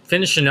of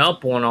finishing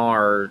up on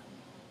our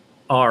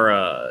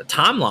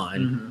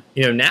timeline,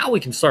 now we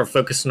can start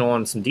focusing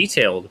on some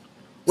detailed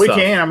stuff.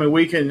 I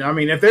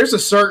mean, if there's a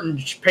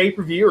certain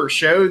pay-per-view or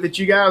show that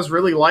you guys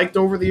really liked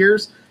over the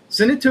years,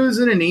 send it to us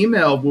in an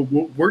email.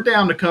 We're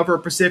down to cover a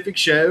specific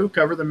show,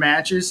 cover the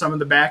matches, some of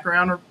the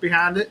background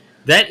behind it.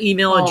 That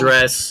email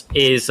address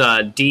is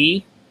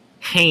dhaney,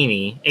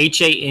 Haney,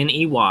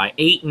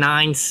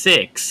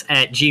 896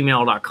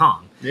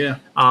 @gmail.com. Yeah.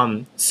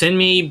 Send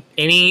me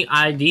any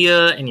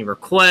idea, any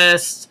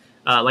requests.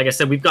 Like I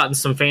said, we've gotten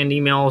some fan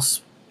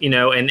emails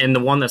and the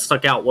one that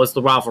stuck out was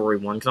the rivalry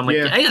one because I'm like,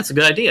 hey, that's a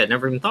good idea. I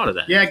never even thought of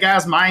that. Yeah,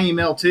 guys, my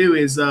email too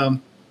is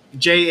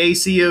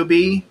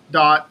jacob.smith,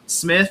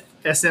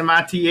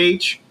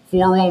 SMITH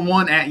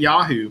 411 at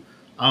Yahoo.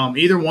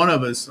 Either one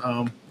of us,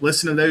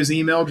 listen to those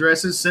email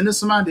addresses. Send us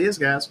some ideas,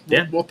 guys.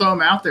 We'll throw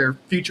them out there.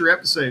 Future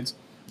episodes.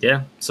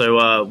 Yeah.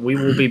 So we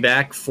will be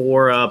back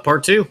for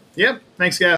part 2. Yep. Thanks, guys.